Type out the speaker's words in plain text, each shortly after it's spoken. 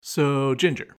So,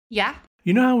 Ginger, Yeah?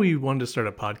 you know how we wanted to start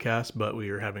a podcast, but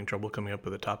we were having trouble coming up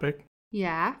with a topic?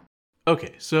 Yeah.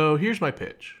 Okay, so here's my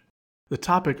pitch. The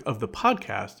topic of the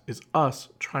podcast is us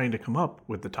trying to come up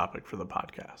with the topic for the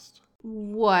podcast.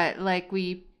 What? Like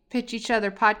we pitch each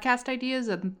other podcast ideas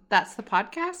and that's the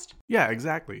podcast? Yeah,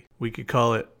 exactly. We could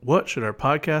call it, What Should Our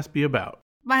Podcast Be About?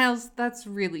 Miles, that's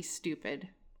really stupid.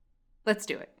 Let's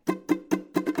do it.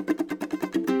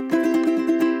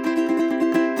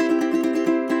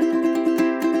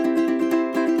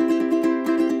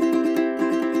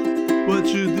 What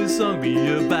should this song be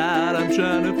about? I'm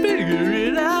trying to figure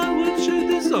it out. What should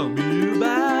this song be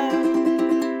about?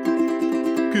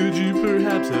 Could you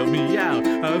perhaps help me out?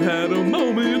 I've had a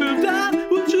moment of doubt.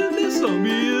 What should this song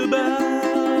be about?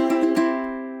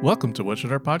 Welcome to What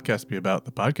Should Our Podcast Be About?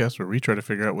 The podcast where we try to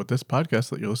figure out what this podcast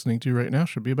that you're listening to right now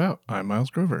should be about. I'm Miles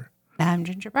Grover. I'm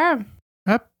Ginger Brown.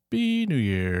 Happy New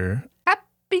Year.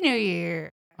 Happy New Year.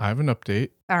 I have an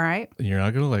update. All right. You're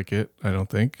not going to like it, I don't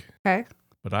think. Okay.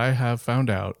 But I have found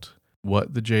out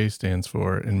what the J stands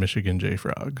for in Michigan J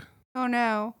Frog. Oh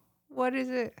no. What is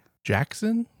it?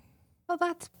 Jackson? Well,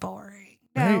 that's boring.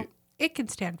 No, Right. it can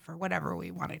stand for whatever we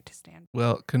want it to stand for.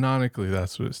 Well, canonically,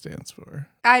 that's what it stands for.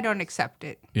 I don't accept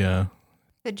it. Yeah.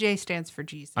 The J stands for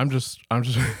Jesus. I'm just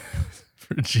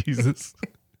for Jesus.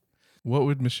 What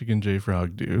would Michigan J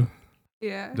Frog do?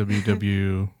 Yeah.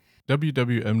 WWMJFD.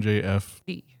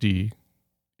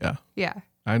 Yeah. Yeah.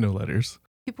 I know letters.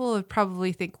 People would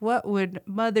probably think, what would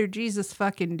Mother Jesus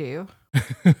fucking do?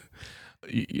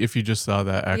 If you just saw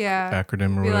that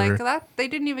acronym or Be whatever. like, that they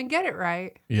didn't even get it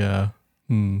right. Yeah.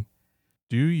 Do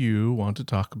you want to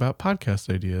talk about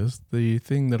podcast ideas? The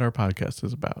thing that our podcast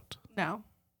is about. No.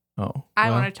 Oh. I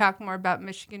want to talk more about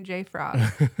Michigan J Frog.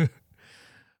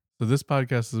 So this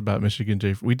podcast is about Michigan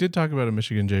J. We did talk about a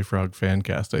Michigan J Frog fan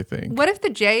cast, I think. What if the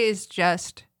J is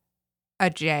just a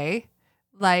J?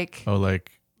 Like, Oh, like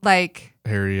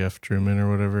Harry F. Truman or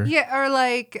whatever? yeah, or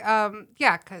like,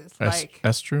 because like,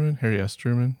 S. Truman? Harry S.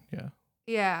 Truman? Yeah.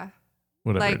 yeah.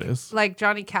 Whatever like, it is. Like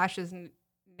Johnny Cash's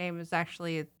name is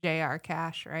actually J.R.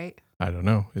 Cash, right? I don't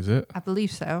know. Is it? I believe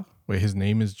so. Wait, his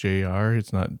name is J.R.?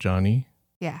 It's not Johnny?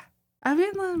 Yeah. I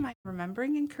mean, am I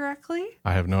remembering incorrectly?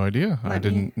 I have no idea. I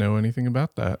didn't know anything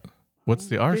about that. What's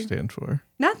the R Okay. stand for?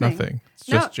 Nothing. It's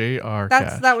just J.R.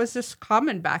 Cash. That was just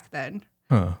common back then.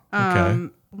 Huh. Okay.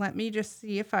 Let me just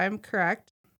see if I'm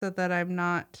correct so that I'm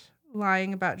not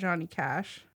lying about Johnny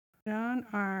Cash. John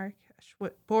R.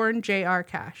 Cash. Born J.R.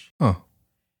 Cash. Huh.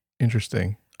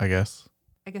 Interesting, I guess.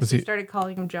 I guess they started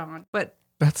calling him John. But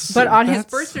on his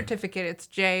birth certificate, it's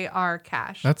J.R.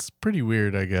 Cash. That's pretty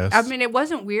weird, I guess. I mean, it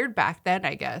wasn't weird back then,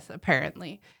 I guess,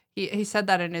 apparently. He said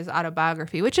that in his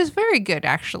autobiography, which is very good,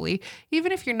 actually.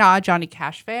 Even if you're not a Johnny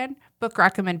Cash fan, book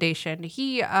recommendation.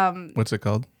 What's it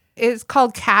called? It's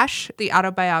called Cash, the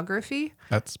autobiography.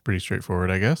 That's pretty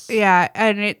straightforward, I guess. Yeah,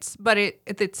 and it's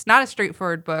not a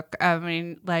straightforward book. I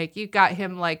mean, like you got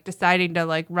him like deciding to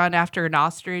like run after an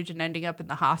ostrich and ending up in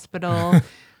the hospital,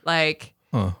 like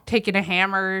taking a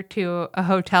hammer to a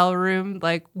hotel room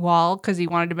like wall because he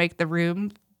wanted to make the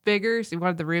room bigger, so he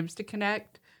wanted the rooms to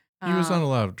connect. He was on a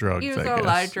lot of drugs. He was on a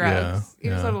lot of drugs. He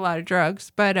was on a lot of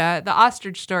drugs. But the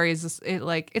ostrich story is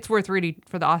it's worth reading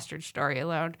for the ostrich story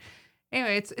alone.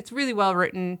 Anyway, it's really well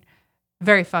written,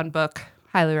 very fun book.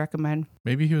 Highly recommend.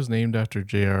 Maybe he was named after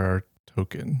J.R.R.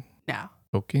 Tolkien. No.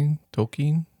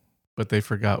 Tolkien? But they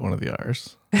forgot one of the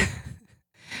R's.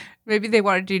 Maybe they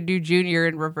wanted to do Junior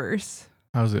in reverse.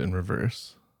 How's it in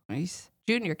reverse? He's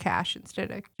Junior Cash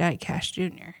instead of Johnny Cash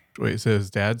Jr. Wait, so his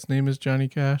dad's name is Johnny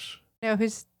Cash? No,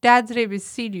 his dad's name is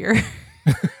Senior.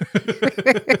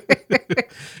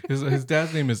 His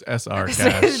dad's name is S.R.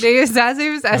 Cash. His dad's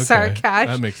name is S.R. Okay, Cash.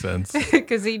 that makes sense.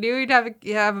 Because he knew he'd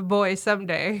have a boy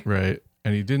someday. Right.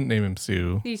 And he didn't name him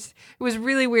Sue. It was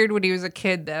really weird when he was a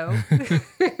kid, though.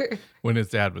 When his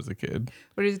dad was a kid.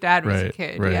 When his dad was a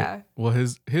kid, right. yeah. Well,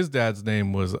 his dad's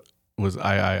name was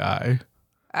I.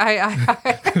 I.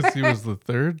 Because he was the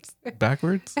third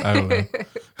backwards? I don't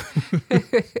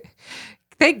know.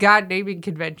 Thank God naming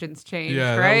conventions changed,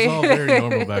 yeah, right? that was all very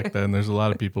normal back then. There's a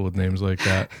lot of people with names like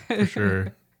that, for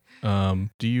sure.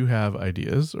 Do you have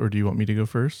ideas, or do you want me to go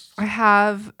first? I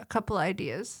have a couple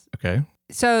ideas. Okay.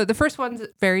 So the first one's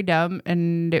very dumb,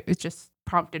 and it was just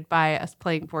prompted by us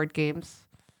playing board games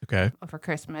over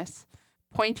Christmas.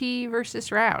 Pointy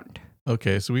versus round.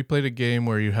 Okay, so we played a game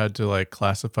where you had to like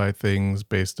classify things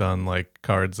based on like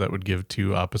cards that would give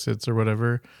two opposites or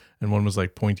whatever. And one was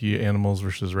like pointy animals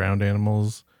versus round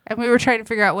animals. And we were trying to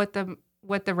figure out what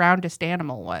the roundest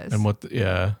animal was.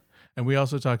 And and we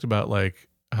also talked about like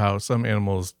how some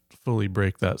animals fully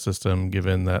break that system,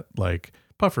 given that like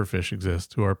pufferfish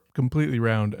exist who are completely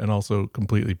round and also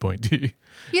completely pointy.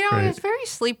 I was very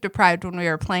sleep deprived when we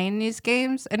were playing these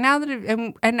games. And now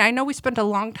that, and I know we spent a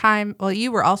long time, well,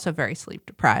 you were also very sleep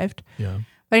deprived. Yeah.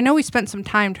 But I know we spent some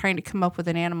time trying to come up with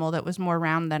an animal that was more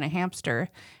round than a hamster.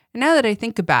 And now that I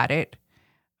think about it,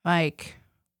 like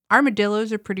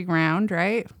armadillos are pretty round,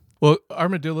 right? Well,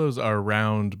 armadillos are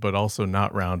round, but also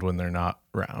not round when they're not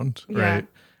round, right?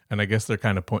 And I guess they're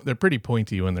kind of they're pretty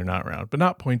pointy when they're not round, but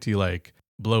not pointy like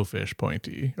blowfish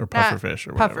pointy or pufferfish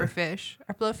or whatever. Pufferfish.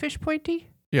 Are blowfish pointy?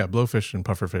 Yeah, blowfish and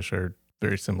pufferfish are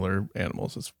very similar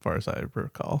animals as far as I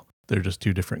recall. They're just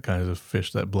two different kinds of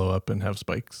fish that blow up and have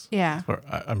spikes. Yeah.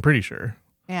 I'm pretty sure.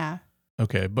 Yeah.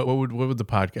 Okay, but what would the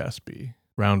podcast be?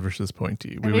 Round versus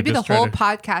pointy. And maybe the whole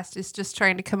podcast is just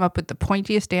trying to come up with the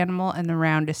pointiest animal and the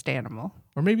roundest animal.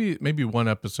 Or maybe one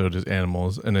episode is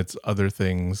animals and it's other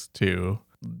things too.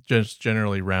 Just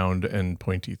generally round and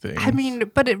pointy things. I mean,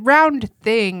 but a round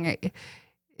thing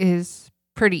is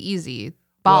pretty easy.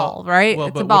 Ball, right? Well,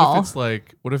 it's but a ball.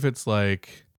 What if it's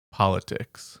like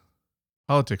politics?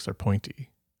 Politics are pointy,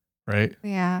 right?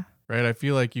 Yeah. Right. I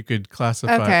feel like you could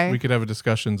classify. Okay. We could have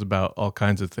discussions about all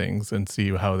kinds of things and see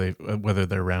how whether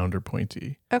they're round or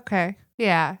pointy. Okay.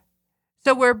 Yeah.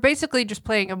 So we're basically just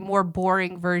playing a more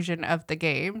boring version of the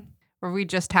game where we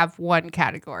just have one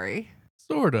category.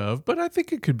 Sort of, but I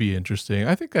think it could be interesting.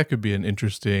 I think that could be an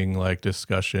interesting like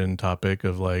discussion topic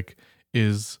of like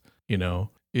is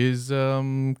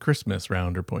Christmas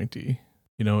round or pointy?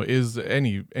 Is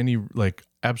any like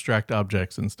abstract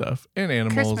objects and stuff and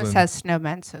animals. Christmas has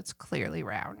snowmen, so it's clearly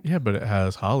round. Yeah, but it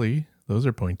has holly. Those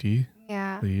are pointy.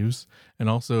 Yeah. Leaves. And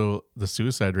also the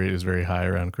suicide rate is very high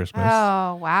around Christmas.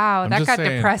 Oh, wow. That got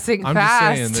depressing fast.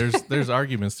 I'm just saying there's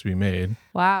arguments to be made.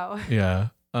 Wow. Yeah.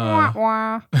 Wah,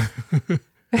 wah.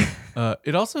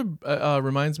 It also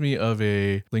reminds me of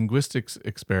a linguistics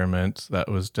experiment that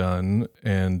was done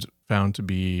and found to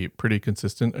be pretty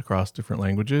consistent across different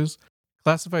languages.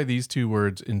 Classify these two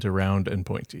words into round and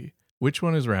pointy. Which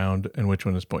one is round and which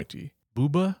one is pointy?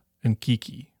 Booba and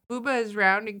kiki. Booba is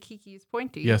round and kiki is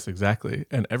pointy. Yes, exactly.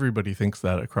 And everybody thinks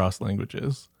that across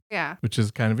languages. Yeah. Which is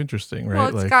kind of interesting,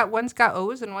 right? Well, one's got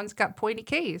O's and one's got pointy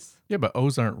K's. Yeah, but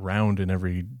O's aren't round in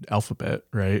every alphabet,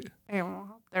 right?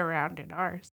 They're round in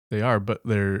ours. They are, but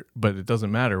it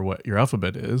doesn't matter what your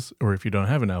alphabet is, or if you don't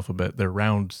have an alphabet, they're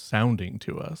round sounding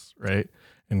to us, right?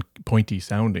 And pointy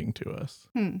sounding to us.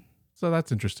 So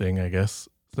that's interesting, I guess.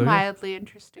 So, mildly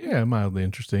interesting. Yeah, mildly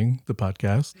interesting, the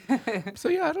podcast. So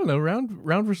yeah, I don't know, round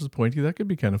versus pointy, that could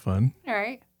be kind of fun. All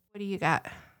right. What do you got?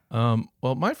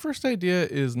 Well, my first idea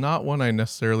is not one I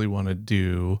necessarily want to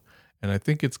do, and I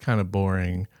think it's kind of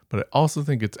boring, but I also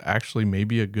think it's actually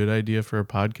maybe a good idea for a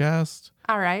podcast.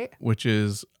 All right. Which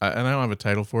is, and I don't have a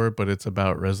title for it, but it's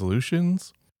about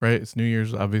resolutions, right? It's New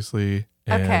Year's, obviously,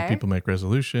 and people make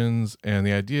resolutions, and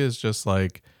the idea is just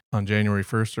like on January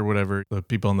 1st or whatever, the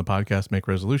people on the podcast make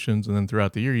resolutions, and then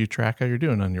throughout the year, you track how you're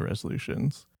doing on your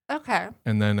resolutions. Okay.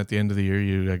 And then at the end of the year,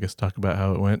 you, I guess, talk about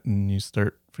how it went, and you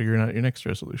start figuring out your next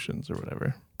resolutions or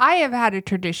whatever. I have had a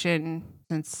tradition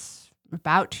since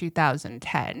about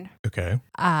 2010. Okay.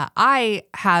 I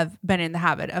have been in the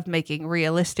habit of making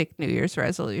realistic New Year's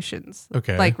resolutions.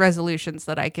 Okay. Like resolutions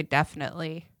that I could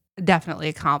definitely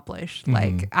accomplish. Mm-hmm.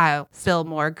 Like I'll spill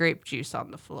more grape juice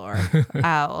on the floor.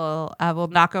 I will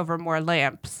knock over more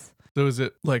lamps. So is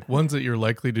it like ones that you're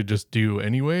likely to just do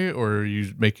anyway, or are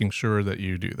you making sure that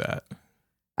you do that?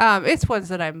 It's ones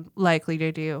that I'm likely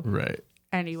to do. Right.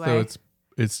 Anyway. So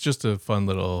it's just a fun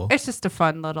little... It's just a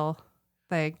fun little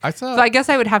thing. So I guess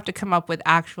I would have to come up with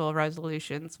actual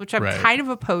resolutions, which I'm kind of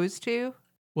opposed to.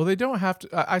 Well, they don't have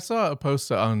to... I saw a post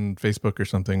on Facebook or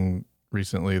something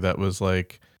recently that was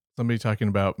like somebody talking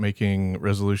about making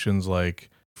resolutions like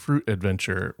fruit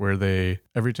adventure, where they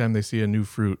every time they see a new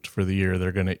fruit for the year,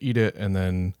 they're going to eat it and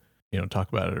then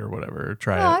talk about it or whatever,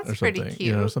 try it or something. Pretty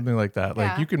cute. Something like that. Yeah.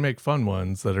 Like you can make fun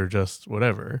ones that are just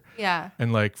whatever. Yeah.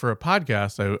 And like for a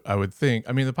podcast, I would think,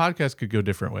 I mean, the podcast could go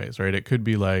different ways, right? It could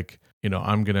be like,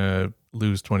 I'm going to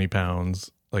lose 20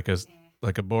 pounds, like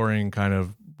a boring kind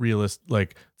of realist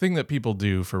like thing that people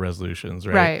do for resolutions,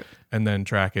 right? And then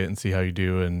track it and see how you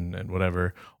do and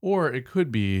whatever. Or it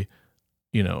could be,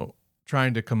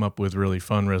 trying to come up with really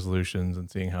fun resolutions and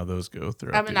seeing how those go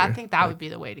through. I mean, I think that would be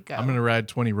the way to go. I'm going to ride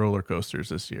 20 roller coasters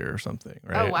this year or something,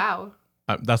 right? Oh, wow.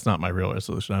 That's not my real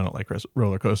resolution. I don't like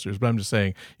roller coasters, but I'm just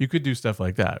saying you could do stuff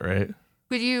like that, right?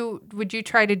 Would you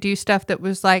try to do stuff that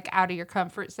was like out of your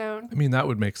comfort zone? I mean, that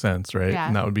would make sense, right? Yeah.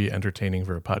 And that would be entertaining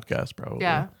for a podcast, probably.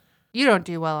 Yeah. You don't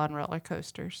do well on roller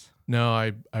coasters. No,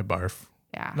 I barf.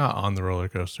 Yeah. Not on the roller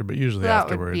coaster, but usually That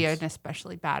afterwards. would be an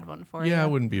especially bad one for you. Yeah, it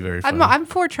wouldn't be very fun. I'm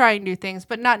for trying new things,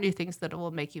 but not new things that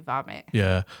will make you vomit.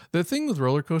 Yeah. The thing with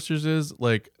roller coasters is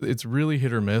like it's really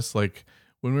hit or miss. Like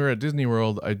when we were at Disney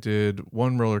World, I did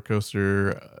one roller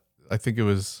coaster. I think it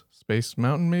was Space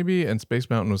Mountain maybe, and Space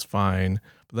Mountain was fine.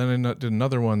 But then I did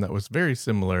another one that was very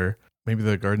similar. Maybe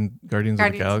the Guardians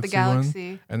of the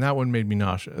Galaxy one. And that one made me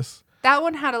nauseous. That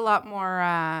one had a lot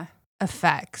more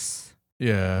effects.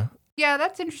 Yeah. Yeah,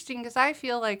 that's interesting because I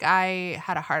feel like I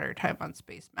had a harder time on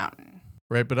Space Mountain.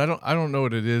 Right, but I don't know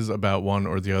what it is about one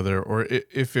or the other, or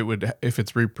if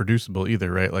it's reproducible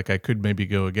either, right? Like I could maybe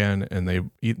go again, and they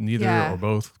neither or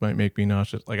both might make me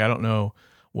nauseous. Like I don't know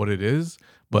what it is,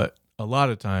 but a lot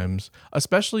of times,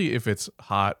 especially if it's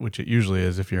hot, which it usually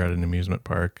is if you're at an amusement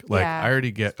park, like I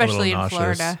already get especially a little nauseous.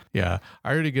 In Florida. Yeah,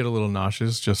 I already get a little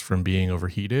nauseous just from being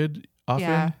overheated often.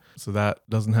 Yeah. So that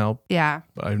doesn't help. Yeah.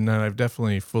 And then I've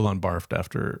definitely full on barfed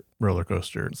after roller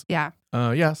coasters. Yeah.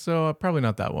 So probably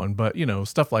not that one, but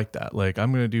stuff like that. Like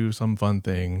I'm going to do some fun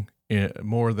thing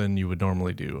more than you would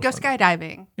normally do. Go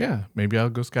skydiving. Yeah. Maybe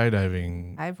I'll go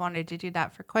skydiving. I've wanted to do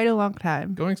that for quite a long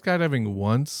time. Going skydiving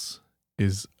once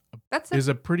is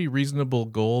a pretty reasonable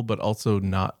goal, but also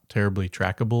not terribly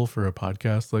trackable for a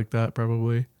podcast like that,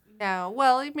 probably. No.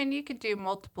 Well, I mean, you could do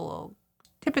multiple.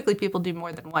 Typically, people do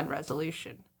more than one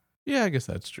resolution. Yeah, I guess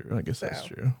that's true. That's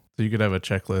true. So you could have a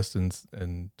checklist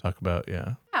and talk about,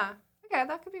 Yeah. Okay,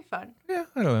 that could be fun. Yeah,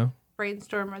 I don't know.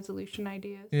 Brainstorm resolution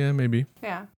ideas. Yeah, maybe.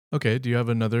 Yeah. Okay, do you have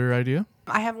another idea?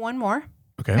 I have one more.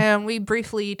 Okay. And we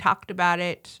briefly talked about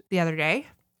it the other day.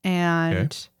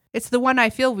 And it's the one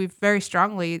I feel we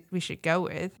should go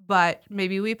with. But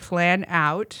maybe we plan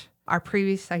out our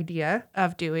previous idea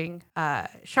of doing a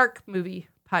shark movie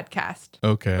podcast.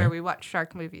 Okay. Where we watch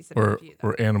shark movies and review them.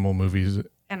 Or animal movies.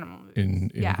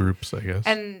 In groups, I guess.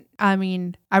 And I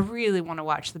mean, I really want to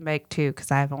watch The Meg too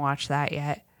because I haven't watched that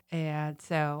yet. And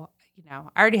so, I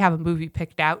already have a movie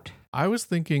picked out. I was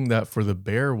thinking that for the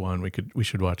bear one, we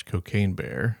should watch Cocaine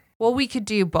Bear. Well, we could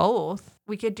do both.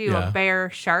 We could do a bear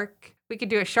shark. We could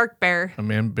do a shark bear. A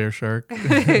man bear shark.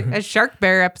 A shark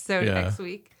bear episode next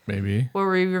week. Maybe. Where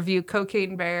we review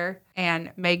Cocaine Bear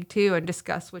and Meg 2 and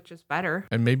discuss which is better.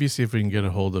 And maybe see if we can get a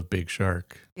hold of Big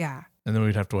Shark. Yeah. And then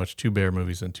we'd have to watch 2 bear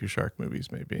movies and 2 shark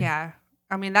movies, maybe. Yeah.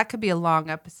 I mean, that could be a long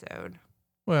episode.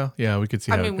 Well, yeah, we could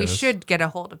see how it goes. we should get a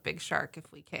hold of Big Shark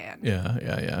if we can.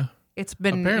 Yeah. It's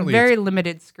been very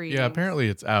limited screenings. Yeah, apparently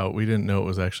it's out. We didn't know it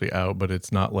was actually out, but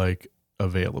it's not like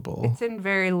available. It's in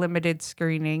very limited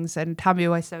screenings, and Tommy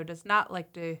Wiseau does not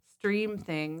like to stream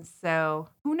things, so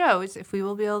who knows if we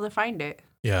will be able to find it.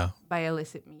 Yeah. By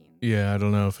illicit means. Yeah, I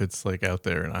don't know if it's like out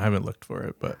there, and I haven't looked for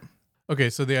it, but okay.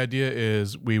 So the idea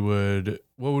is what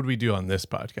would we do on this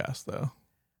podcast though?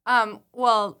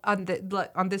 Well, on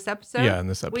this episode, yeah, on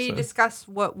this episode, we discuss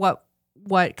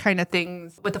what kind of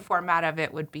things, what the format of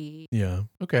it would be. Yeah.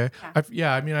 Okay.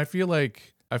 Yeah. I feel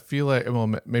like,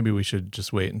 well, maybe we should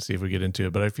just wait and see if we get into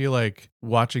it. But I feel like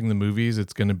watching the movies,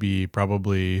 it's going to be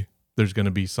there's going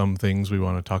to be some things we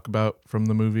want to talk about from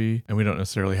the movie. And we don't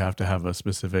necessarily have to have a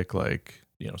specific,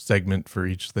 segment for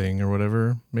each thing or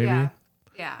whatever, maybe.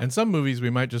 Yeah. And some movies we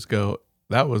might just go,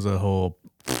 that was a whole,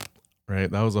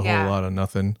 right? That was a whole lot of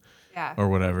nothing. Yeah. Or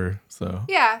whatever. So.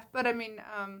 Yeah. But I mean,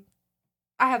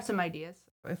 I have some ideas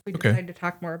if we decide to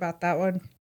talk more about that one.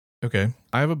 Okay.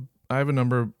 I have a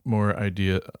number more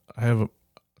idea. I have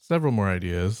several more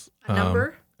ideas. A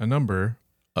number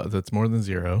that's more than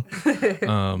 0.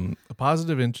 A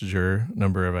positive integer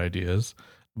number of ideas,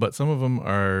 but some of them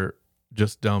are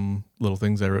just dumb little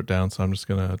things I wrote down. So I'm just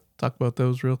going to talk about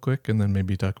those real quick and then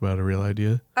maybe talk about a real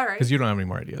idea. All right. Because you don't have any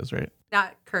more ideas, right?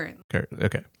 Not currently.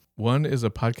 Okay. One is a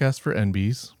podcast for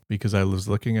Enbies, because I was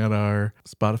looking at our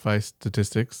Spotify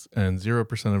statistics and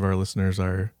 0% of our listeners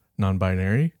are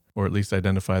non-binary, or at least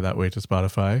identify that way to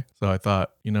Spotify. So I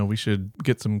thought, we should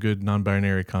get some good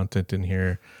non-binary content in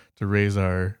here to raise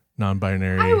our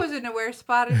non-binary. I wasn't aware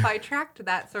Spotify tracked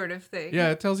that sort of thing. Yeah,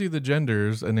 it tells you the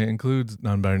genders and it includes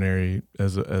non-binary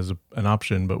as an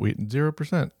option, but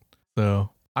 0%. So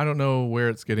I don't know where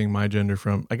it's getting my gender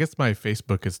from. I guess my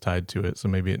Facebook is tied to it, so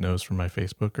maybe it knows from my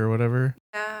Facebook or whatever.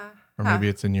 Or maybe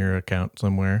it's in your account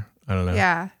somewhere. I don't know.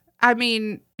 Yeah. I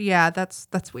mean, yeah,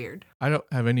 that's weird. I don't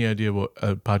have any idea what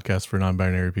a podcast for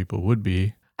non-binary people would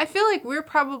be. I feel like we're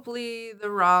probably the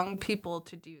wrong people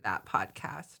to do that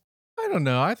podcast. I don't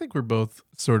know. I think we're both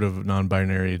sort of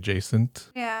non-binary adjacent.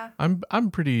 Yeah.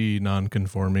 I'm pretty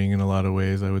non-conforming in a lot of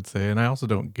ways, I would say. And I also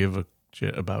don't give a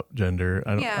shit about gender.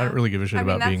 I don't really give a shit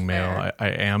about being male. I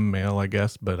am male, I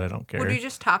guess, but I don't care. Would you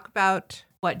just talk about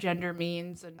what gender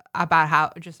means and about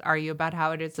how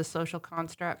it is a social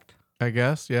construct? I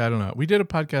guess. Yeah, I don't know. We did a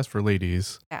podcast for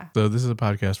ladies. Yeah. So this is a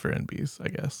podcast for Enbies, I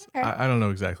guess. Okay. I don't know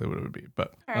exactly what it would be.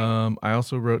 But Right. I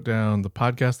also wrote down the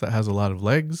podcast that has a lot of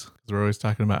legs. We're always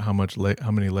talking about how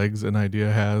many legs an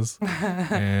idea has.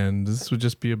 And this would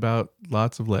just be about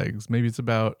lots of legs. Maybe it's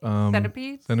about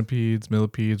centipedes,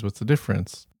 millipedes. What's the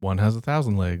difference? One has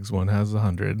 1,000 legs. One has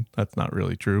 100. That's not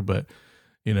really true, but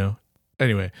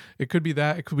Anyway, it could be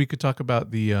that. We could talk about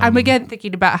the... I'm again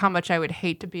thinking about how much I would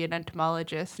hate to be an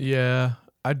entomologist. Yeah,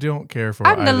 I don't care for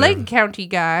I'm the leg county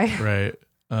guy. Right.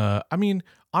 I mean,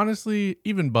 honestly,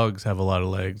 even bugs have a lot of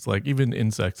legs. Like even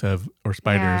insects or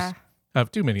spiders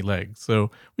have too many legs. So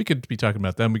we could be talking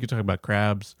about them. We could talk about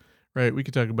crabs, right? We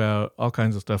could talk about all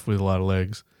kinds of stuff with a lot of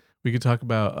legs. We could talk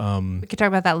about... we could talk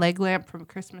about that leg lamp from A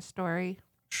Christmas Story.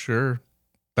 Sure.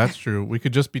 That's true. We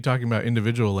could just be talking about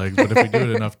individual legs, but if we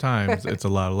do it enough times, it's a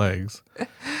lot of legs.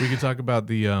 We could talk about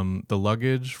the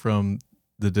luggage from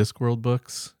the Discworld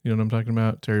books. You know what I'm talking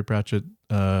about? Terry Pratchett.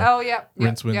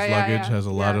 Rincewind's luggage has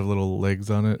a lot of little legs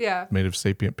on it. Yeah. Made of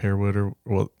sapient pear wood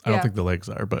I don't think the legs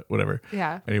are, but whatever.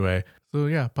 Yeah. Anyway, so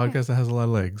yeah, podcast that has a lot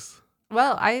of legs.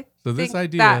 Well, this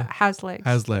idea that has legs.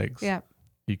 Has legs. Yeah.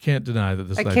 You can't deny that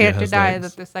this idea has I legs. can't deny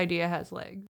that this idea has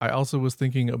legs. I also was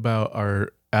thinking about our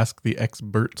Ask the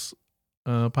Ex-Burts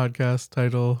podcast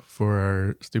title for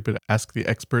our stupid Ask the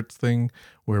Experts thing,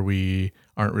 where we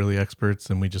aren't really experts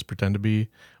and we just pretend to be.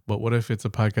 But what if it's a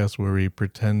podcast where we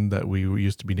pretend that we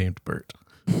used to be named Bert?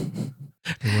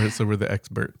 So we're the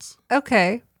Ex-Burts.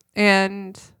 Okay.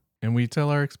 And we tell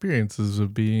our experiences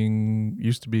of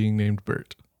used to being named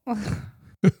Bert.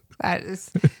 That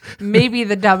is maybe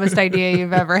the dumbest idea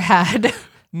you've ever had.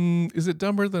 Is it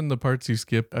dumber than the parts you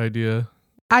skip idea?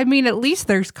 I mean, at least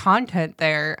there's content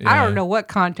there. Yeah. I don't know what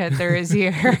content there is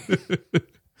here.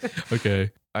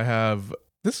 Okay.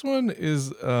 This one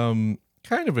is kind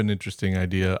of an interesting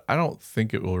idea. I don't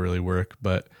think it will really work,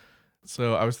 but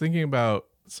so I was thinking about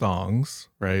songs,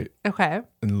 right? Okay.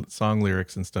 And song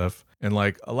lyrics and stuff. And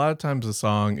like a lot of times a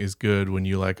song is good when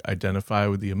you like identify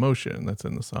with the emotion that's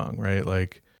in the song, right?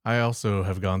 Like I also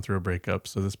have gone through a breakup,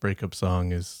 so this breakup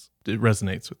song it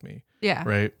resonates with me. Yeah.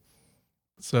 Right?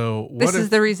 So this is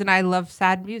the reason I love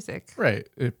sad music. Right.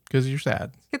 Because you're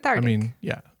sad. It's cathartic. I mean,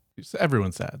 yeah.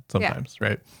 Everyone's sad sometimes,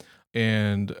 right?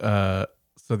 And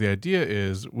so the idea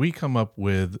is we come up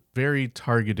with very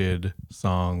targeted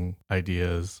song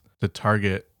ideas to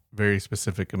target very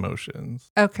specific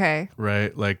emotions. Okay.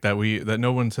 Right? Like that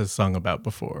no one has sung about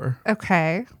before.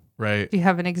 Okay. Right? Do you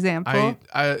have an example?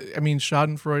 I mean,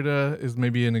 Schadenfreude is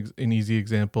maybe an easy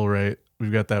example, right?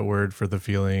 We've got that word for the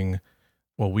feeling.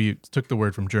 Well, we took the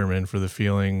word from German for the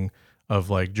feeling of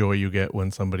like joy you get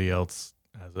when somebody else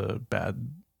has a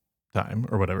bad time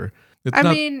or whatever. I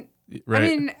mean,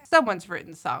 someone's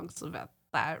written songs about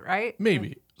that, right?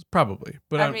 Maybe, probably,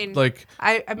 but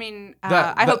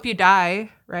I hope you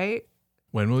die, right?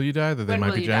 When will you die? That They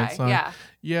Might Be Giants song. Yeah,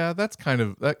 yeah, that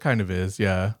kind of is.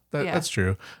 Yeah, that's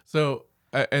true. So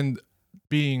and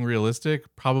being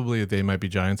realistic, probably They Might Be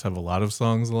Giants have a lot of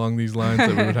songs along these lines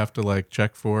that we would have to like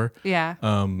check for. Yeah.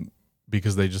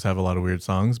 Because they just have a lot of weird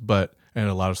songs, and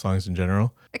a lot of songs in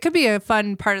general. It could be a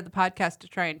fun part of the podcast to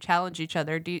try and challenge each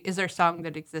other. Is there a song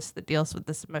that exists that deals with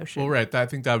this emotion? Well, right. I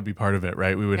think that would be part of it,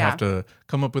 right? We would have to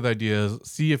come up with ideas,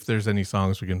 see if there's any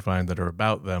songs we can find that are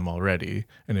about them already.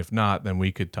 And if not, then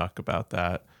we could talk about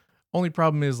that. Only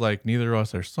problem is like neither of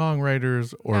us are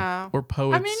songwriters or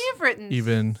poets. I mean, you've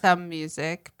written some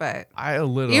music, but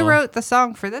you wrote the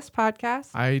song for this podcast.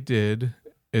 I did.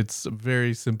 It's a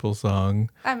very simple song.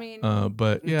 I mean,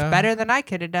 but yeah, it's better than I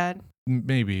could have done.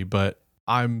 Maybe, but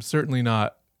I'm certainly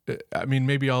not. I mean,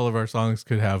 maybe all of our songs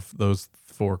could have those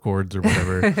 4 chords or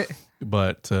whatever,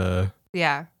 but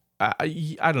yeah.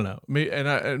 I don't know.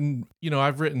 And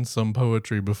I've written some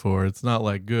poetry before. It's not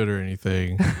like good or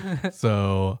anything.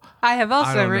 So I have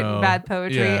also written bad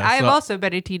poetry. Yeah, I have also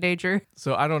been a teenager.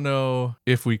 So I don't know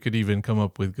if we could even come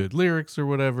up with good lyrics or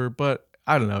whatever, but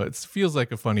I don't know. It feels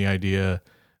like a funny idea.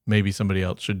 Maybe somebody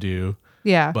else should do.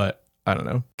 Yeah. But I don't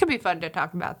know. Could be fun to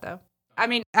talk about though. I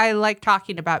mean, I like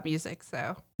talking about music,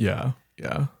 so. Yeah.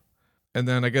 Yeah. And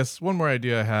then I guess one more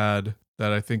idea I had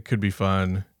that I think could be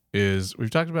fun is we've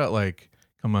talked about like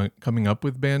coming up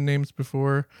with band names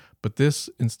before, but this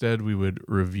instead we would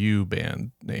review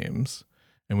band names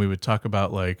and we would talk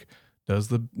about like, does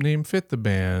the name fit the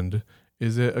band?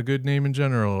 Is it a good name in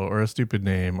general or a stupid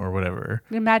name or whatever?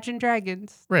 Imagine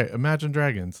Dragons. Right. Imagine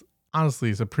Dragons. Honestly,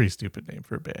 it's a pretty stupid name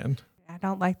for a band. I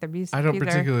don't like the music I don't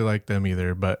particularly like them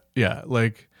either, but yeah,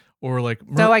 like, or like.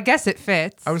 So I guess it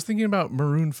fits. I was thinking about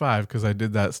Maroon 5 because I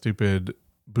did that stupid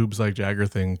boobs like Jagger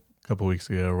thing a couple weeks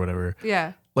ago or whatever.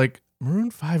 Yeah. Like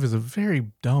Maroon 5 is a very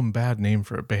dumb, bad name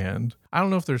for a band. I don't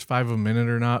know if there's 5 of them in it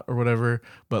or not or whatever,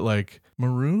 but like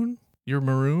Maroon? You're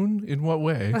maroon? In what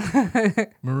way?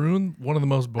 Maroon, one of the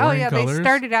most boring colors. They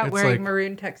started out It's wearing like,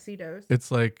 maroon tuxedos. It's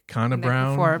like kind of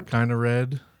brown, kind of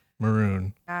red.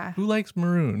 Maroon. Who likes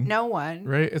maroon? No one.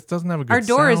 Right? It doesn't have a good Our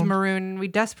door sound. is maroon and we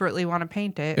desperately want to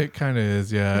paint it. It kind of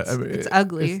is, yeah. It's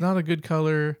ugly. It's not a good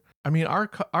color. I mean, our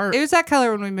it was that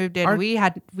color when we moved in. We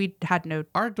had no.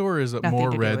 Our door is more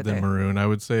red than maroon. I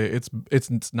would say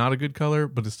it's not a good color,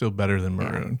 but it's still better than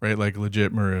maroon, right? Like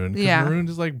legit maroon. Because maroon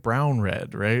is like brown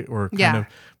red, right? Or kind of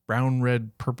brown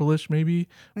red purplish maybe.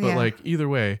 But like either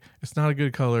way, it's not a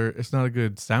good color. It's not a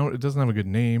good sound. It doesn't have a good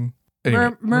name.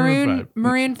 Anyway,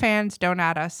 maroon fans, don't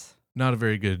at us. Not a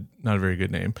very good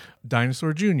name.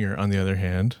 Dinosaur Jr. on the other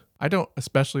hand, I don't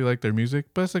especially like their music,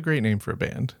 but it's a great name for a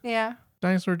band. Yeah.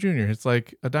 Dinosaur Jr. It's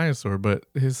like a dinosaur, but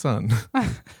his son.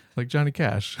 Like Johnny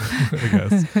Cash, I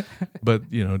guess. But,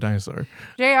 Dinosaur.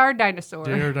 J.R. Dinosaur.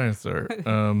 J.R. Dinosaur.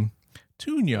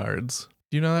 Tune Yards.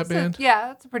 Do you know that band?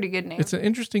 That's a pretty good name. It's an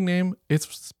interesting name. It's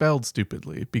spelled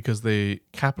stupidly because they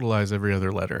capitalize every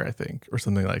other letter, I think, or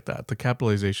something like that. The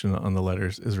capitalization on the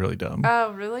letters is really dumb.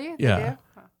 Oh, really? Yeah.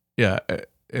 Huh. Yeah. And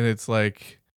it's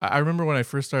like, I remember when I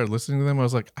first started listening to them, I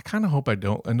was like, I kind of hope I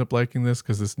don't end up liking this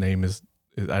because this name is,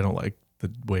 I don't like the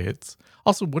way it's.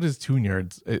 Also, what is Tune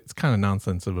Yards? It's kind of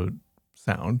nonsense of a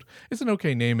sound. It's an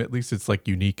okay name. At least it's like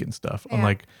unique and stuff. Yeah.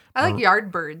 Unlike I like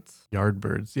Yardbirds.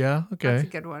 Yardbirds. Yeah. Okay. That's a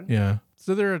good one. Yeah.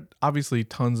 So there are obviously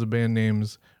tons of band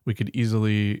names. We could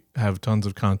easily have tons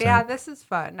of content. Yeah, this is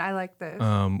fun. I like this.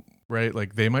 Right?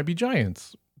 Like They Might Be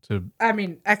Giants.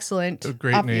 Excellent. A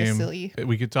great name.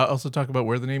 We could also talk about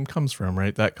where the name comes from,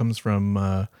 right? That comes from,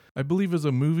 I believe, it was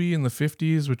a movie in the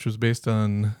 50s, which was based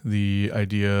on the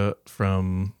idea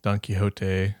from Don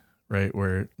Quixote, right?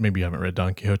 Where maybe you haven't read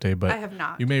Don Quixote, but I have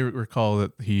not. You may recall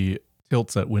that he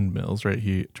tilts at windmills, right?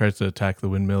 He tries to attack the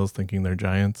windmills thinking they're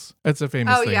giants. That's a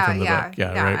famous thing from the book.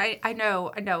 Yeah, right? I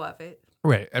know of it.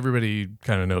 Right. Everybody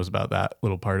kind of knows about that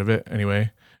little part of it.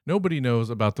 Anyway, nobody knows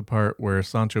about the part where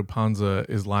Sancho Panza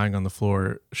is lying on the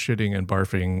floor, shitting and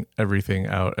barfing everything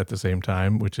out at the same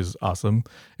time, which is awesome.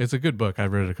 It's a good book.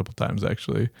 I've read it a couple times,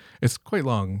 actually. It's quite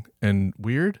long and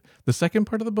weird. The second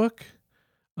part of the book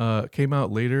came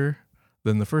out later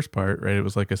than the first part, right? It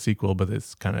was like a sequel, but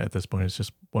it's kind of, at this point, it's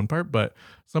just one part. But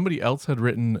somebody else had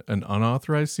written an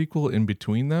unauthorized sequel in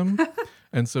between them.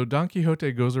 And so Don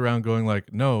Quixote goes around going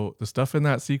like, no, the stuff in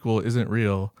that sequel isn't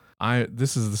real.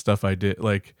 This is the stuff I did.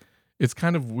 Like, it's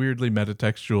kind of weirdly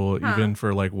metatextual, even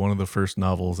for like one of the first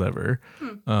novels ever.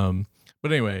 But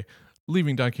anyway,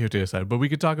 leaving Don Quixote aside, but we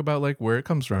could talk about like where it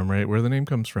comes from, right? Where the name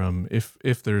comes from, if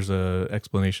there's a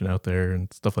explanation out there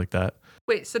and stuff like that.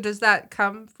 Wait, so does that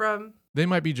come from? They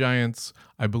Might Be Giants,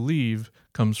 I believe,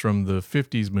 comes from the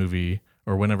 50s movie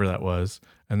or whenever that was.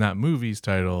 And that movie's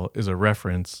title is a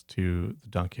reference to the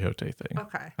Don Quixote thing.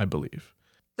 Okay. I believe.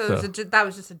 So that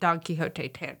was just a Don Quixote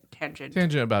tangent.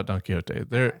 Tangent about Don Quixote.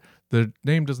 The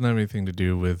name doesn't have anything to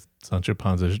do with Sancho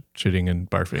Panza shitting and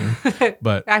barfing.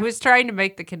 But I was trying to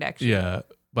make the connection. Yeah,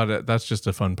 but that's just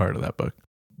a fun part of that book.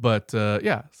 But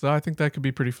yeah, so I think that could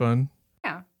be pretty fun.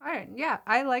 Yeah. All right. Yeah,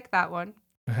 I like that one.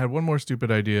 I had one more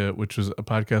stupid idea, which was a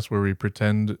podcast where we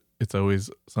pretend it's always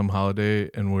some holiday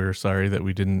and we're sorry that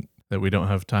we don't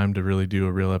have time to really do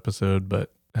a real episode,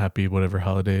 but happy whatever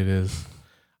holiday it is.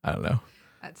 I don't know.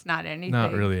 That's not anything.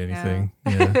 Not really anything.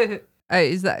 No. Yeah.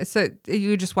 Is that so?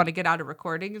 You just want to get out of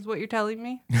recording, is what you're telling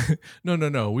me?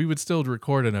 No. We would still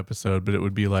record an episode, but it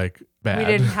would be like bad. We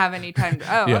didn't have any time to.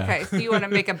 Oh, yeah. Okay. So you want to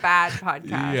make a bad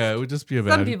podcast? Yeah, it would just be a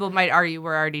bad. Some people might argue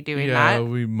we're already doing that. Yeah,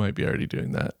 we might be already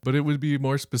doing that, but it would be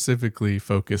more specifically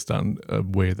focused on a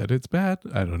way that it's bad.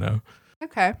 I don't know.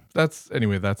 Okay. That's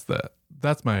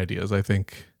my ideas. I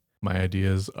think my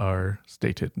ideas are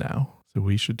stated now, so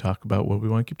we should talk about what we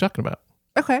want to keep talking about.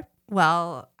 Okay.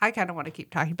 Well, I kind of want to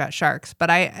keep talking about sharks, but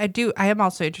I am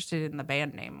also interested in the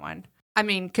band name one. I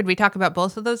mean, could we talk about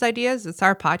both of those ideas? It's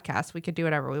our podcast. We could do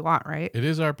whatever we want, right? It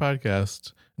is our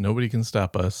podcast. Nobody can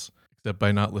stop us except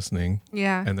by not listening.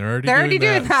 Yeah. And they're already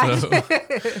doing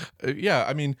that. So, yeah,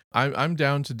 I mean, I'm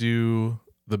down to do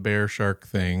the bear shark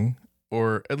thing,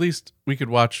 or at least we could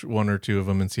watch one or two of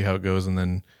them and see how it goes, and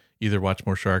then either watch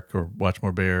more shark or watch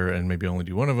more bear and maybe only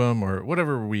do one of them, or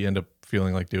whatever we end up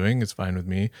feeling like doing is fine with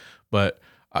me. But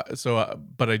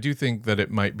but I do think that it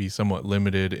might be somewhat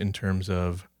limited in terms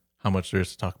of how much there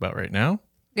is to talk about right now.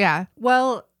 Yeah.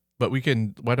 Well, but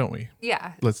why don't we?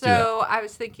 Yeah. Let's do that. So I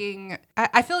was thinking,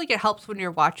 I feel like it helps when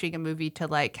you're watching a movie to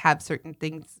like have certain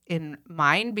things in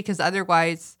mind, because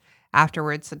otherwise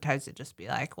afterwards, sometimes it just be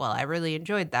like, well, I really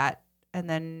enjoyed that. and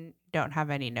then don't have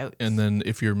any notes. And then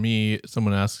if you're me,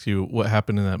 someone asks you what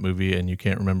happened in that movie and you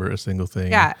can't remember a single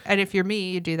thing. Yeah, and if you're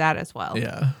me, you do that as well.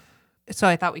 Yeah. So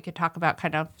I thought we could talk about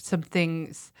kind of some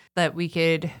things that we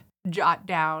could jot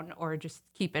down or just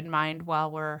keep in mind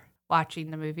while we're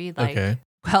watching the movie. Like, okay.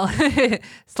 Well,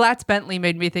 Slats Bentley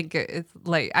made me think it's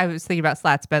like I was thinking about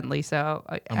Slats Bentley. So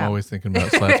I'm always thinking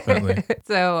about Slats Bentley.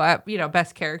 So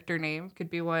best character name could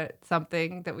be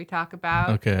something that we talk about.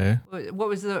 Okay. What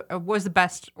was the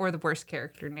best or the worst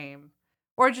character name,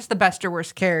 or just the best or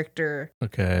worst character?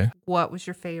 Okay. What was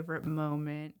your favorite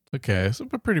moment? Okay, so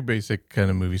pretty basic kind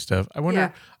of movie stuff. I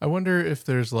wonder if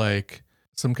there's like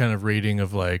some kind of rating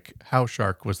of like how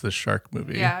shark was this shark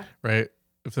movie? Yeah. Right.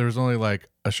 If there was only like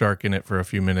a shark in it for a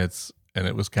few minutes and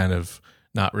it was kind of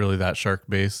not really that shark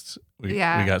based, we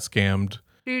got scammed.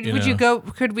 Dude, you go?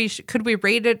 Could we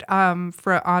rate it from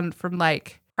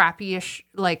like crappy-ish,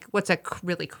 like what's a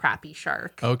really crappy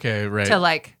shark? Okay, right. To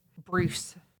like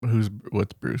Bruce.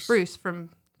 What's Bruce? Bruce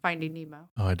from Finding Nemo.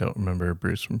 Oh, I don't remember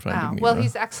Bruce from Finding Nemo. Well,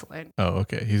 he's excellent. Oh,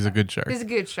 okay. He's a good shark. He's a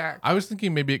good shark. I was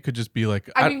thinking maybe it could just be like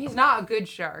I mean, he's not a good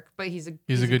shark, but he's a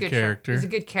good character. He's a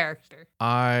good character.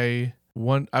 I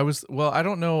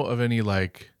don't know of any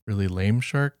like really lame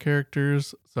shark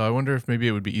characters, so I wonder if maybe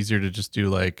it would be easier to just do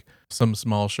like some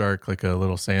small shark, like a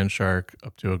little sand shark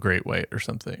up to a great white or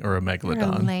something, or a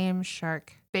megalodon. A lame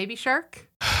shark. Baby shark?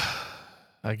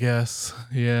 I guess.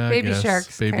 Yeah. Baby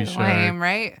shark's kind of lame,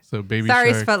 right? So baby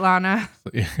Sorry, shark. Svetlana.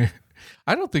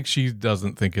 I don't think she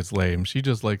doesn't think it's lame. She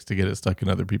just likes to get it stuck in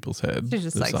other people's heads. She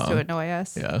just likes to annoy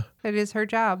us. Yeah. It is her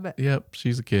job. Yep.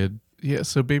 She's a kid. Yeah.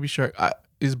 So baby shark.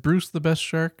 Is Bruce the best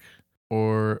shark?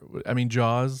 Or, I mean,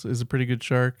 Jaws is a pretty good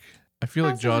shark. I feel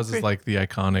like Jaws is like the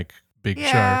iconic big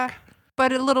shark.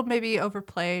 But a little maybe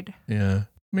overplayed. Yeah.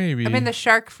 Maybe. I mean, the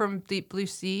shark from Deep Blue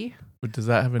Sea. But does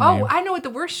that have a name? Oh, I know what the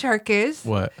worst shark is.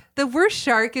 What? The worst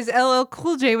shark is LL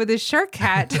Cool J with his shark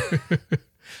hat.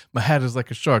 My hat is like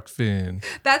a shark fin.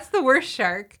 That's the worst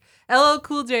shark. LL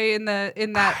Cool J in that.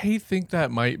 I think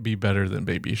that might be better than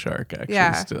Baby Shark,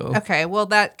 actually, still. Okay, well,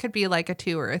 that could be like a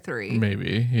 2 or a 3.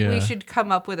 Maybe, yeah. We should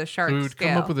come up with a shark scale. We would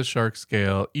come up with a shark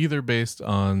scale, either based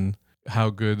on how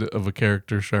good of a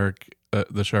character shark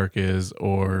the shark is,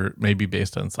 or maybe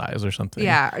based on size or something.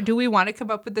 Yeah. Do we want to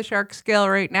come up with the shark scale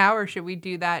right now, or should we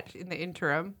do that in the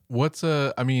interim? Are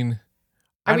we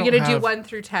going to do 1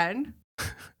 through 10?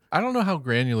 I don't know how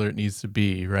granular it needs to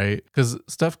be, right? Because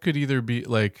stuff could either be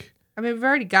like... I mean, we've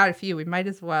already got a few. We might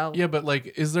as well. Yeah, but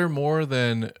like, is there more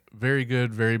than very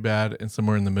good, very bad, and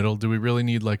somewhere in the middle? Do we really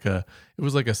need like it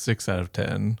was like a 6 out of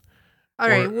 10? All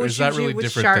right. Well, is that really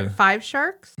different? 5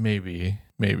 sharks? Maybe.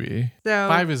 So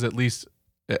 5 is at least,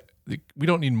 we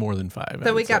don't need more than 5.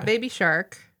 So we got Baby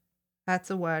Shark.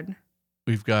 That's a 1.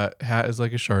 We've got hat is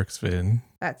like a shark's fin.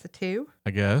 That's a 2.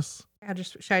 I guess.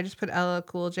 Should I just put LL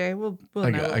Cool J? We'll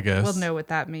know. I guess. We'll know what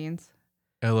that means.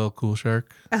 LL Cool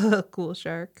Shark. LL Cool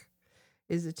Shark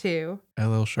is a 2.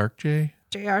 LL Shark J?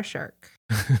 JR Shark.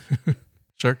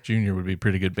 Shark Jr. would be a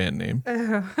pretty good band name.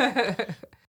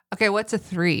 Okay, what's a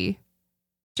 3?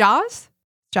 Jaws?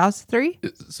 Jaws 3?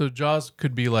 So Jaws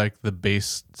could be like the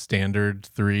base standard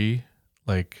 3,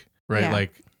 like, right? Yeah.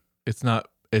 Like it's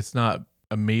not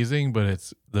amazing, but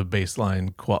it's the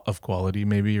baseline of quality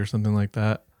maybe, or something like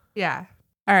that. Yeah.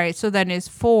 All right. So then is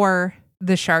 4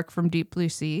 the shark from Deep Blue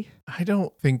Sea? I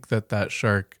don't think that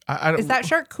shark... I don't, is that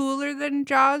shark cooler than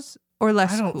Jaws or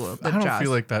less cool than Jaws? I don't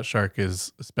feel like that shark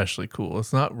is especially cool.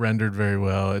 It's not rendered very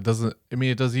well. It doesn't... I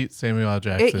mean, it does eat Samuel L.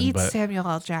 Jackson. It eats Samuel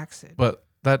L. Jackson. But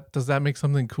does that make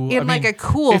something cool? A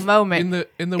cool moment.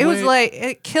 In the it way, was like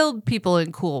it killed people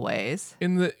in cool ways.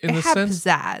 In the had sense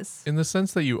pizzazz. In the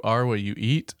sense that you are what you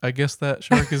eat, I guess that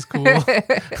shark is cool.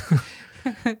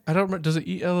 I don't remember. Does it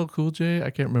eat LL Cool J? I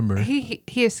can't remember. He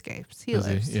escapes. He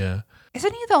lives. Yeah.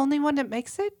 Isn't he the only one that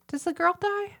makes it? Does the girl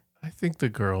die? I think the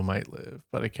girl might live,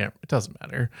 but it doesn't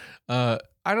matter. I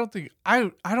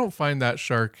don't find that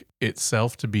shark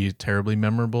itself to be terribly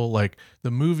memorable. Like the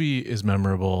movie is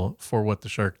memorable for what the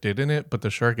shark did in it, but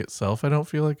the shark itself I don't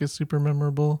feel like is super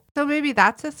memorable. So maybe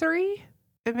that's a 3?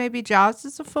 And maybe Jaws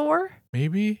is a 4?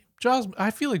 Maybe. Jaws, I